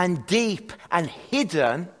and deep and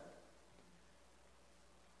hidden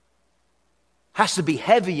has to be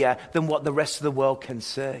heavier than what the rest of the world can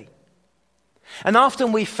see. And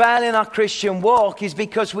often we fail in our Christian walk is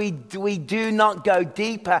because we do not go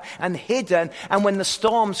deeper and hidden. And when the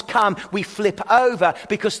storms come, we flip over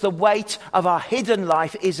because the weight of our hidden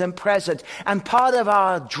life isn't present. And part of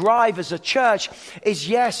our drive as a church is,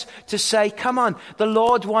 yes, to say, come on, the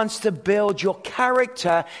Lord wants to build your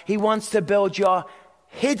character. He wants to build your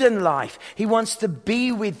hidden life. He wants to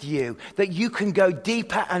be with you, that you can go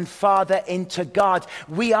deeper and farther into God.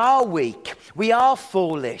 We are weak. We are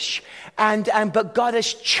foolish. But God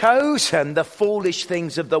has chosen the foolish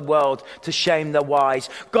things of the world to shame the wise.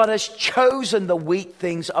 God has chosen the weak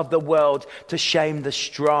things of the world to shame the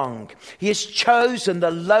strong. He has chosen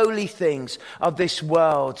the lowly things of this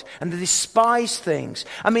world and the despised things.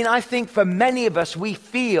 I mean, I think for many of us, we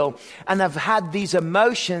feel and have had these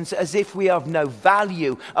emotions as if we are of no value,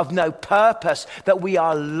 of no purpose, that we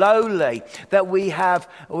are lowly, that we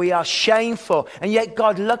are shameful. And yet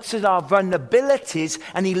God looks at our vulnerabilities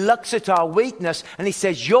and he looks at our weakness and he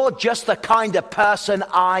says, you're just the kind of person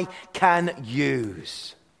I can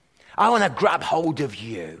use. I want to grab hold of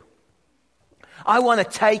you. I want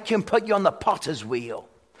to take you and put you on the potter's wheel.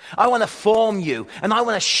 I want to form you and I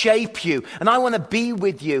want to shape you and I want to be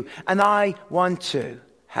with you and I want to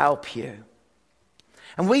help you.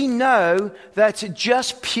 And we know that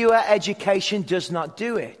just pure education does not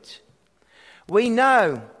do it. We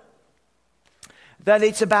know that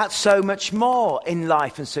it's about so much more in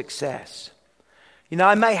life and success. You know,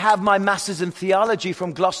 I may have my master's in theology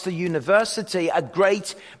from Gloucester University, a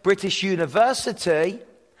great British university,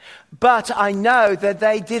 but I know that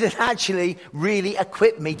they didn't actually really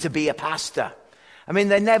equip me to be a pastor. I mean,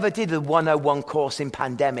 they never did a 101 course in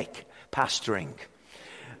pandemic pastoring.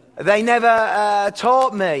 They never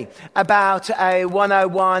taught me about a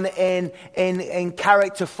 101 in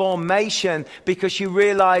character formation, because you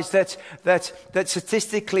realize that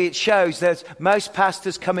statistically it shows that most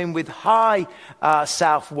pastors come in with high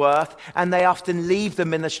self-worth and they often leave the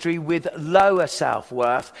ministry with lower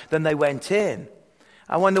self-worth than they went in.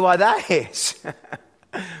 I wonder why that is.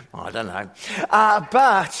 I don't know.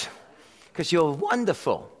 But, because you're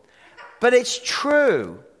wonderful. But it's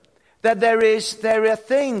true that there are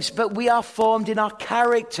things, but we are formed in our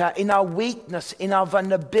character, in our weakness, in our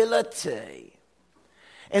vulnerability,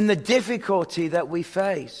 in the difficulty that we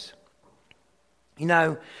face. You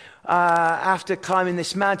know, after climbing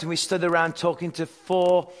this mountain, we stood around talking to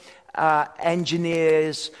 4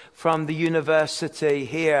 engineers from the university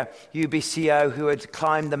here, UBCO, who had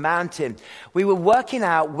climbed the mountain. We were working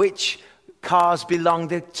out which cars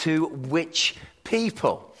belonged to which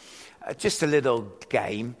people. Just a little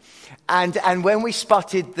game. And when we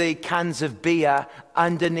spotted the cans of beer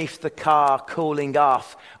underneath the car cooling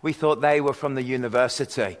off, we thought they were from the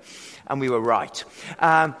university. And we were right.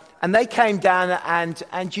 And they came down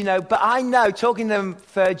and you know, but I know, talking to them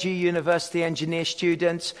third year university engineer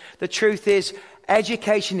students, the truth is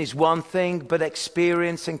education is one thing, but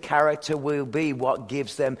experience and character will be what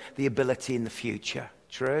gives them the ability in the future.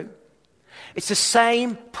 True? It's the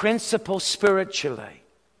same principle spiritually.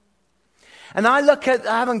 And I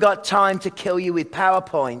haven't got time to kill you with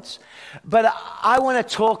PowerPoints, but I want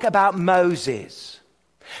to talk about Moses.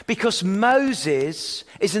 Because Moses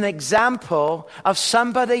is an example of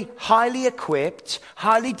somebody highly equipped,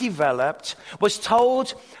 highly developed, was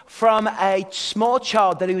told from a small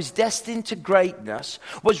child that he was destined to greatness,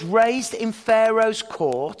 was raised in Pharaoh's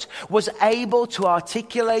court, was able to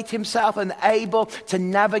articulate himself and able to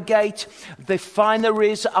navigate the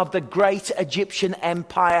fineries of the great Egyptian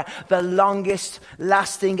empire, the longest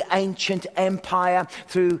lasting ancient empire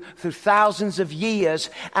through thousands of years.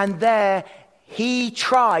 And there he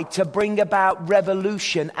tried to bring about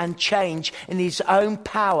revolution and change in his own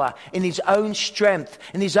power, in his own strength,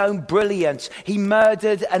 in his own brilliance. He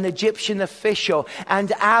murdered an Egyptian official,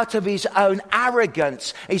 and out of his own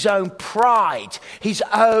arrogance, his own pride, his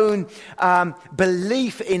own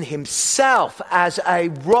belief in himself as a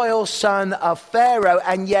royal son of Pharaoh,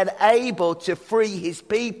 and yet able to free his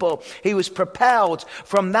people, he was propelled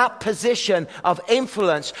from that position of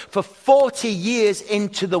influence for 40 years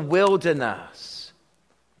into the wilderness.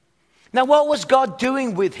 Now, what was God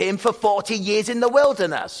doing with him for 40 years in the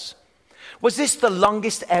wilderness? Was this the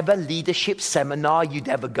longest ever leadership seminar you'd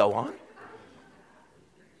ever go on?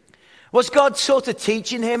 Was God sort of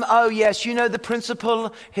teaching him? Oh, yes, you know the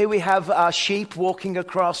principle. Here we have sheep walking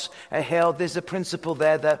across a hill. There's a principle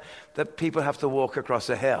there that people have to walk across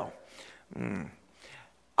a hill.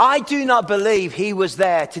 I do not believe he was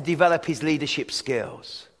there to develop his leadership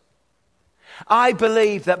skills. I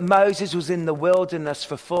believe that Moses was in the wilderness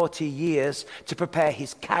for 40 years to prepare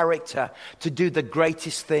his character to do the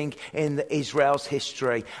greatest thing in Israel's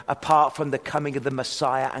history, apart from the coming of the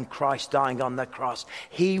Messiah and Christ dying on the cross.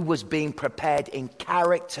 He was being prepared in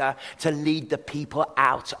character to lead the people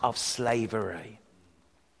out of slavery.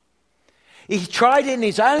 He tried in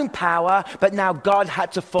his own power, but now God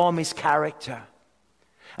had to form his character.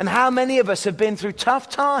 And how many of us have been through tough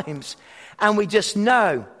times and we just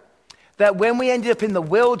know that when we ended up in the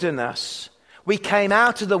wilderness, we came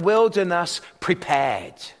out of the wilderness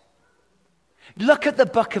prepared. Look at the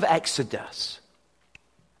book of Exodus.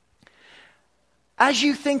 As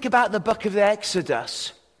you think about the book of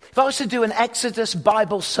Exodus, if I was to do an Exodus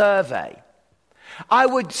Bible survey, I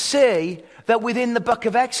would see that within the book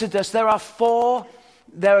of Exodus there are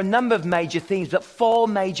a number of major themes, but 4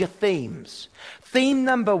 major themes. Theme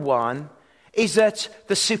number 1 is that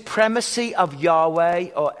the supremacy of Yahweh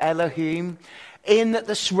or Elohim in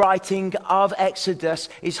this writing of Exodus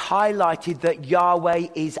is highlighted that Yahweh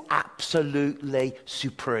is absolutely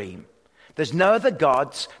supreme. There's no other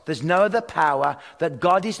gods, there's no other power, that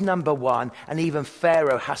God is number 1, and even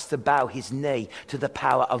Pharaoh has to bow his knee to the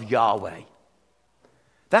power of Yahweh.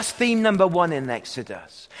 That's theme number 1 in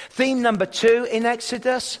Exodus. Theme number 2 in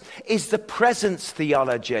Exodus is the presence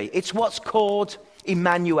theology. It's what's called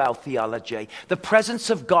Emmanuel theology, the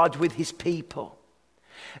presence of God with his people.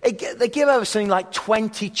 They give over something like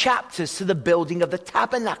 20 chapters to the building of the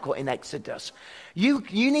tabernacle in Exodus. You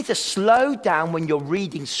need to slow down when you're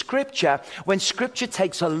reading scripture. When scripture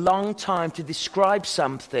takes a long time to describe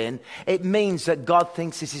something, it means that God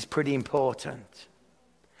thinks this is pretty important.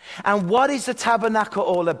 And what is the tabernacle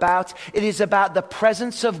all about? It is about the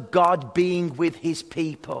presence of God being with his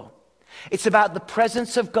people. It's about the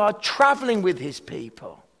presence of God traveling with his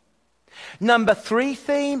people. Number 3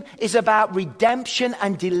 theme is about redemption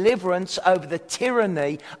and deliverance over the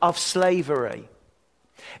tyranny of slavery.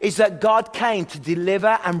 Is that God came to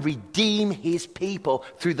deliver and redeem his people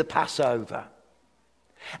through the Passover.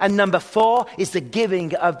 And number 4 is the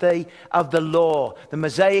giving of the law, the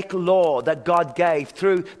Mosaic law that God gave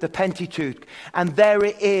through the Pentateuch. And there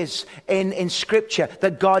it is in Scripture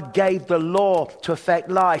that God gave the law to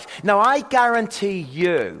affect life. Now I guarantee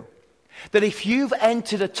you that if you've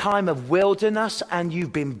entered a time of wilderness and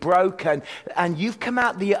you've been broken and you've come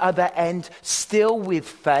out the other end still with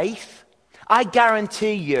faith, I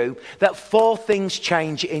guarantee you that 4 things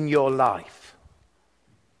change in your life.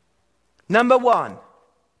 Number 1,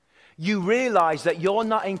 you realize that you're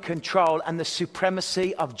not in control and the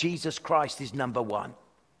supremacy of Jesus Christ is number 1.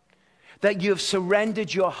 That you have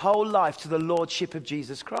surrendered your whole life to the Lordship of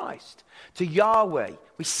Jesus Christ, to Yahweh.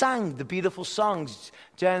 We sang the beautiful songs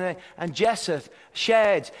Jenna and Jesseth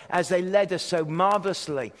shared as they led us so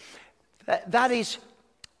marvelously. That is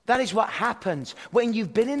what happens. When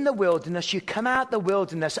you've been in the wilderness, you come out the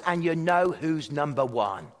wilderness and you know who's number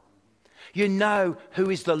 1. You know who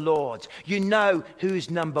is the Lord. You know who is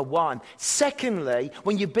number 1. Secondly,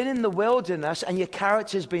 when you've been in the wilderness and your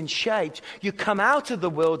character's been shaped, you come out of the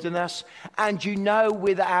wilderness and you know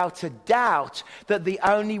without a doubt that the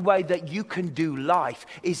only way that you can do life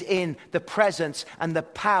is in the presence and the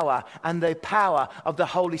power of the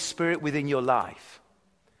Holy Spirit within your life.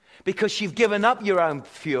 Because you've given up your own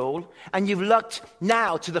fuel and you've looked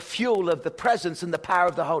now to the fuel of the presence and the power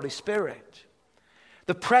of the Holy Spirit.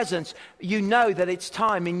 The presence, you know that it's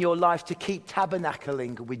time in your life to keep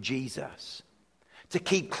tabernacling with Jesus, to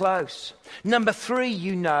keep close. Number 3,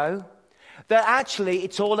 you know that actually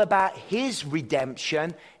it's all about his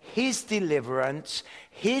redemption, his deliverance,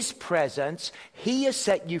 his presence. He has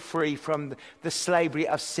set you free from the slavery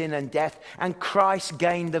of sin and death, and Christ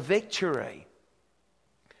gained the victory.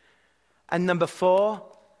 And number 4,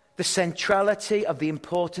 the centrality of the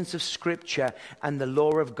importance of Scripture and the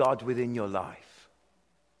law of God within your life.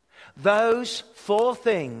 Those 4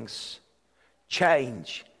 things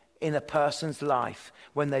change in a person's life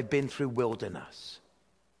when they've been through wilderness.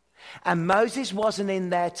 And Moses wasn't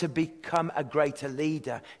in there to become a greater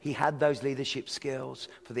leader. He had those leadership skills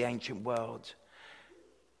for the ancient world.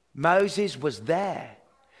 Moses was there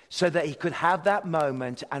so that he could have that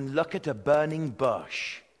moment and look at a burning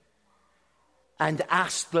bush and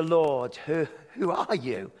ask the Lord, who are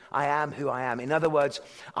you? I am who I am. In other words,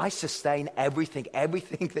 I sustain everything.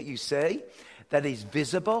 Everything that you see that is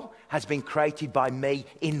visible has been created by me,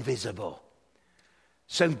 invisible.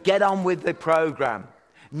 So get on with the program.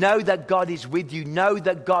 Know that God is with you. Know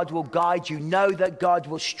that God will guide you. Know that God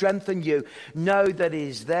will strengthen you. Know that He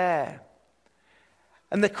is there.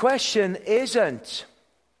 And the question isn't,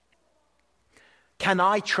 can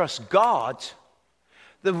I trust God?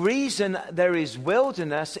 The reason there is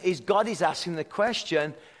wilderness is God is asking the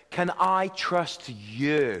question, can I trust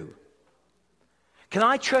you? Can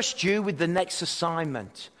I trust you with the next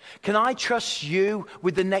assignment? Can I trust you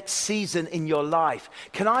with the next season in your life?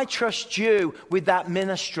 Can I trust you with that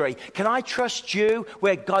ministry? Can I trust you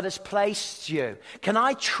where God has placed you? Can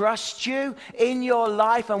I trust you in your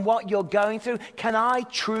life and what you're going through? Can I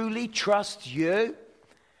truly trust you?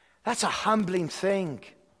 That's a humbling thing.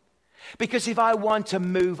 Because if I want to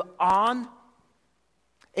move on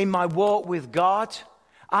in my walk with God,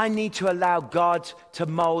 I need to allow God to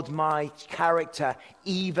mold my character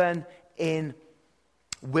even in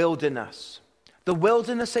wilderness. The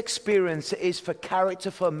wilderness experience is for character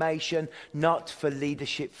formation, not for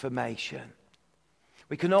leadership formation.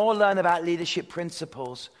 We can all learn about leadership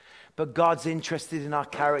principles, but God's interested in our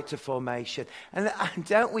character formation. And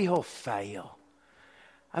don't we all fail?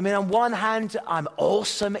 I mean, on one hand, I'm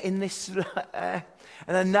awesome in this, and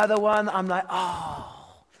another one, I'm like,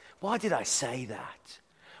 oh, why did I say that?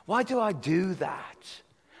 Why do I do that?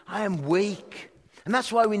 I am weak. And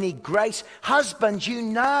that's why we need grace. Husbands, you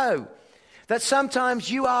know that sometimes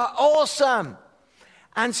you are awesome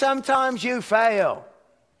and sometimes you fail.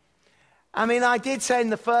 I mean, I did say in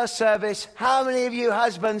the first service, how many of you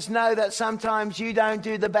husbands know that sometimes you don't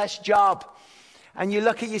do the best job? And you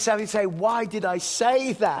look at yourself and say, why did I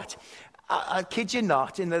say that? I kid you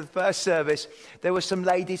not, in the first service, there were some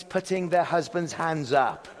ladies putting their husbands' hands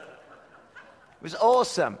up. It was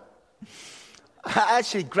awesome. I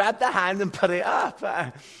actually grabbed the hand and put it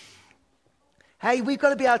up. Hey, we've got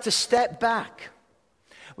to be able to step back.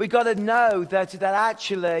 We've got to know that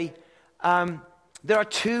actually there are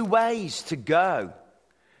two ways to go.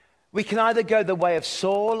 We can either go the way of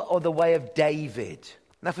Saul or the way of David.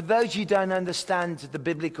 Now, for those of you who don't understand the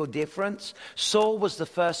biblical difference, Saul was the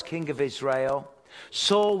first king of Israel.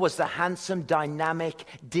 Saul was the handsome, dynamic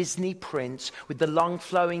Disney prince with the long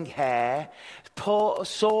flowing hair.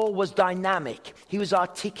 Saul was dynamic. He was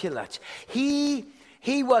articulate. He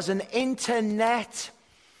was an internet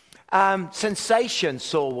sensation,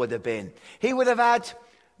 Saul would have been. He would have had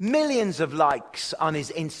millions of likes on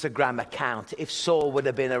his Instagram account if Saul would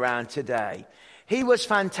have been around today. He was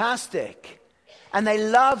fantastic. And they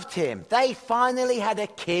loved him. They finally had a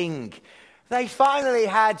king. They finally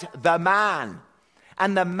had the man.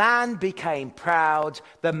 And the man became proud.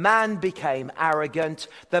 The man became arrogant.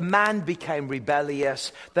 The man became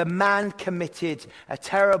rebellious. The man committed a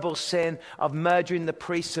terrible sin of murdering the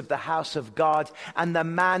priests of the house of God. And the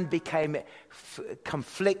man became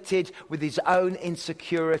conflicted with his own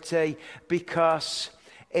insecurity because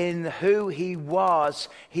in who he was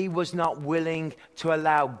not willing to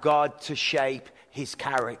allow God to shape his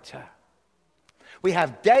character. We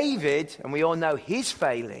have David, and we all know his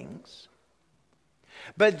failings.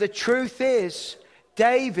 But the truth is,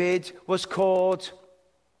 David was called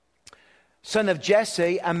son of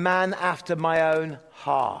Jesse, a man after my own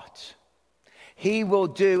heart. He will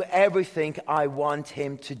do everything I want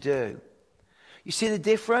him to do. You see the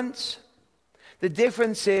difference? The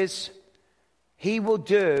difference is he will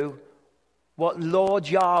do what Lord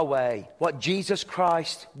Yahweh, what Jesus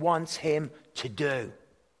Christ wants him to do.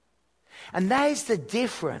 And that is the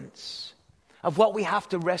difference of what we have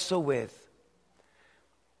to wrestle with.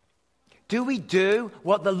 Do we do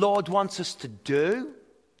what the Lord wants us to do?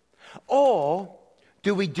 Or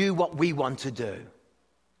do we do what we want to do?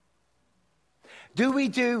 Do we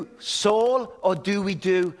do Saul or do we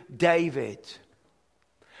do David?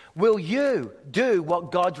 Will you do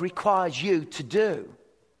what God requires you to do?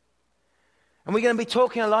 And we're going to be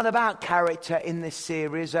talking a lot about character in this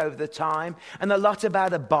series over the time, and a lot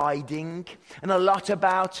about abiding, and a lot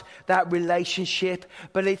about that relationship,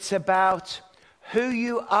 but it's about who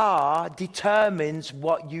you are determines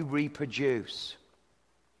what you reproduce.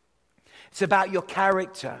 It's about your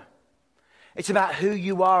character. It's about who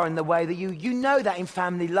you are and the way that you know that in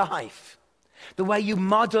family life. The way you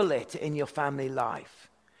model it in your family life.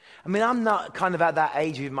 I mean, I'm not kind of at that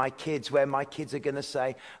age with my kids where my kids are going to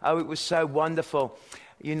say, oh, it was so wonderful.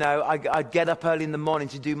 You know, I'd get up early in the morning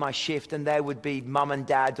to do my shift and there would be mum and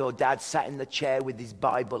dad or dad sat in the chair with his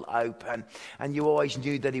Bible open and you always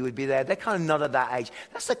knew that he would be there. They're kind of not at that age.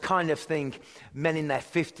 That's the kind of thing men in their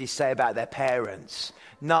 50s say about their parents.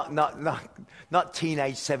 Not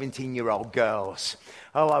teenage 17-year-old girls.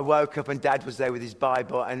 Oh, I woke up and dad was there with his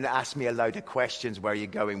Bible and asked me a load of questions. Where are you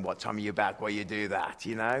going? What time are you back? Where you do that?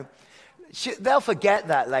 You know? They'll forget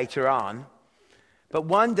that later on. But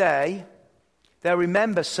one day, they'll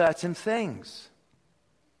remember certain things.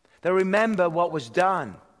 They'll remember what was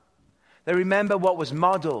done. They'll remember what was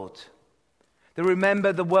modeled. They'll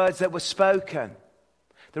remember the words that were spoken.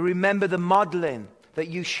 They'll remember the modeling that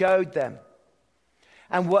you showed them.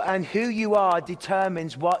 And who you are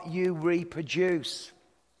determines what you reproduce.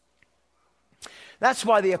 That's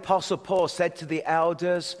why the Apostle Paul said to the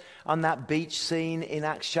elders on that beach scene in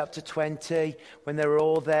Acts chapter 20, when they were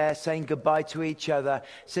all there saying goodbye to each other,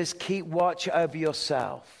 says, keep watch over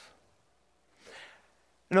yourself.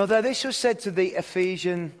 And although this was said to the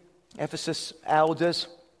Ephesus elders,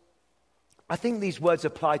 I think these words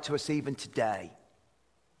apply to us even today.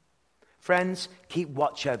 Friends, keep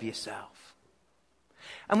watch over yourself.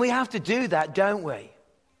 And we have to do that, don't we?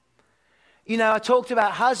 You know, I talked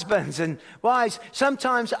about husbands and wives.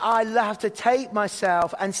 Sometimes I have to take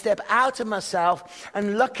myself and step out of myself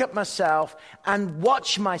and look at myself and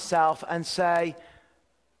watch myself and say,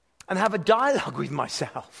 and have a dialogue with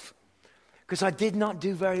myself. Because I did not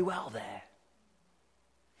do very well there.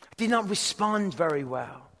 I did not respond very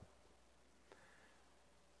well.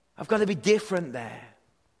 I've got to be different there.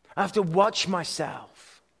 I have to watch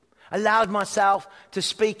myself. I allowed myself to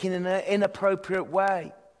speak in an inappropriate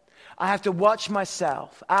way. I have to watch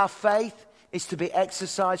myself. Our faith is to be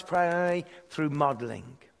exercised primarily through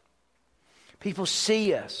modeling. People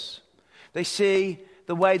see us. They see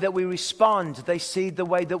the way that we respond. They see the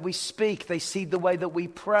way that we speak. They see the way that we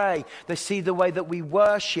pray. They see the way that we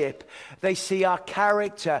worship. They see our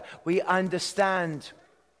character. We understand.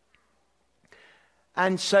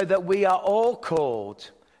 And so that we are all called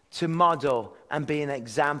to model and be an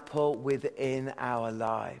example within our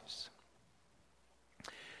lives.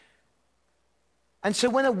 And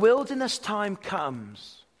so when a wilderness time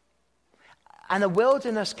comes, and a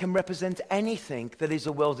wilderness can represent anything that is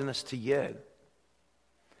a wilderness to you.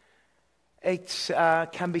 It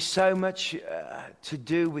can be so much to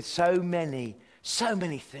do with so many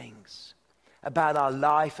things about our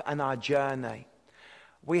life and our journey.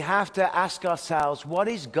 We have to ask ourselves, what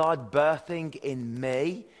is God birthing in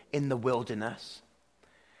me in the wilderness?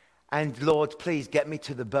 And Lord, please get me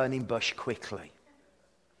to the burning bush quickly.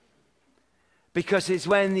 Because it's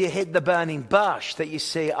when you hit the burning bush that you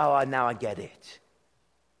see, oh, now I get it.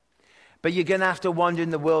 But you're going to have to wander in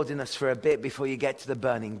the wilderness for a bit before you get to the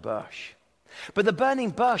burning bush. But the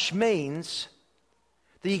burning bush means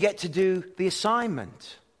that you get to do the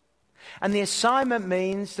assignment. And the assignment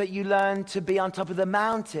means that you learn to be on top of the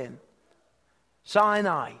mountain,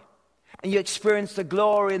 Sinai, and you experience the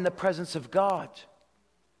glory and the presence of God.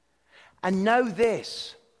 And know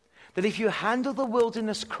this, that if you handle the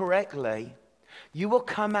wilderness correctly, you will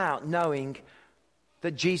come out knowing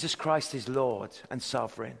that Jesus Christ is Lord and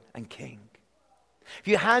sovereign and King. If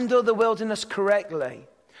you handle the wilderness correctly,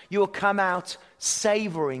 you will come out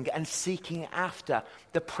savoring and seeking after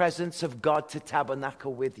the presence of God to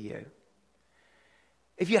tabernacle with you.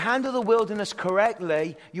 If you handle the wilderness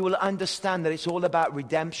correctly, you will understand that it's all about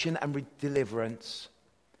redemption and deliverance,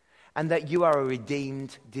 and that you are a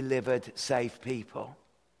redeemed, delivered, saved people.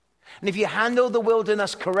 And if you handle the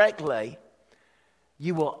wilderness correctly,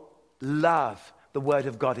 you will love the Word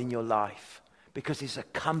of God in your life, because it's a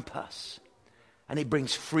compass and it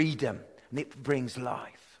brings freedom and it brings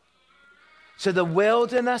life. So the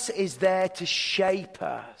wilderness is there to shape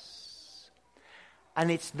us,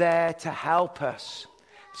 and it's there to help us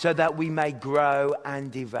so that we may grow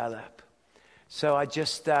and develop. So I'm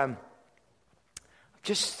just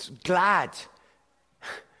glad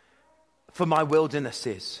for my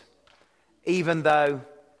wildernesses, even though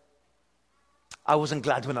I wasn't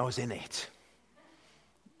glad when I was in it,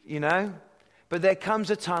 you know? But there comes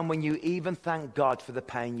a time when you even thank God for the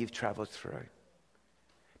pain you've traveled through,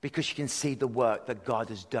 because you can see the work that God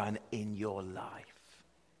has done in your life.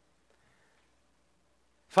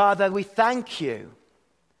 Father, we thank you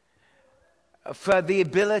for the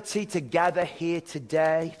ability to gather here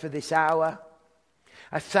today for this hour.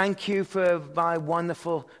 I thank you for my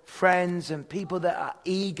wonderful friends and people that are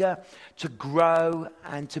eager to grow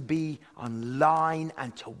and to be online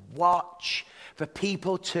and to watch, for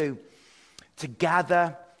people to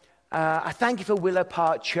gather. I thank you for Willow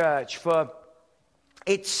Park Church, for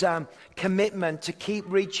its commitment to keep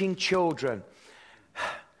reaching children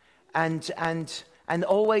and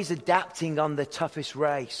always adapting on the toughest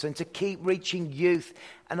race, and to keep reaching youth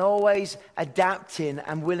and always adapting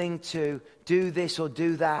and willing to do this or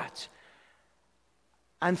do that.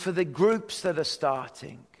 And for the groups that are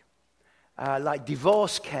starting, like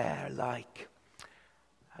Divorce Care, like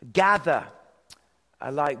Gather,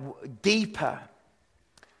 like Deeper,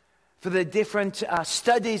 for the different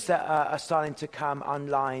studies that are starting to come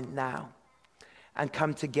online now. and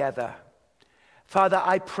come together. Father,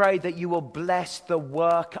 I pray that you will bless the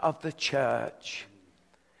work of the church,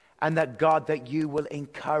 and that, God, that you will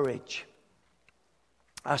encourage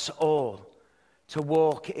us all to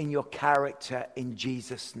walk in your character in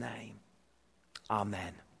Jesus' name.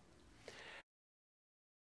 Amen.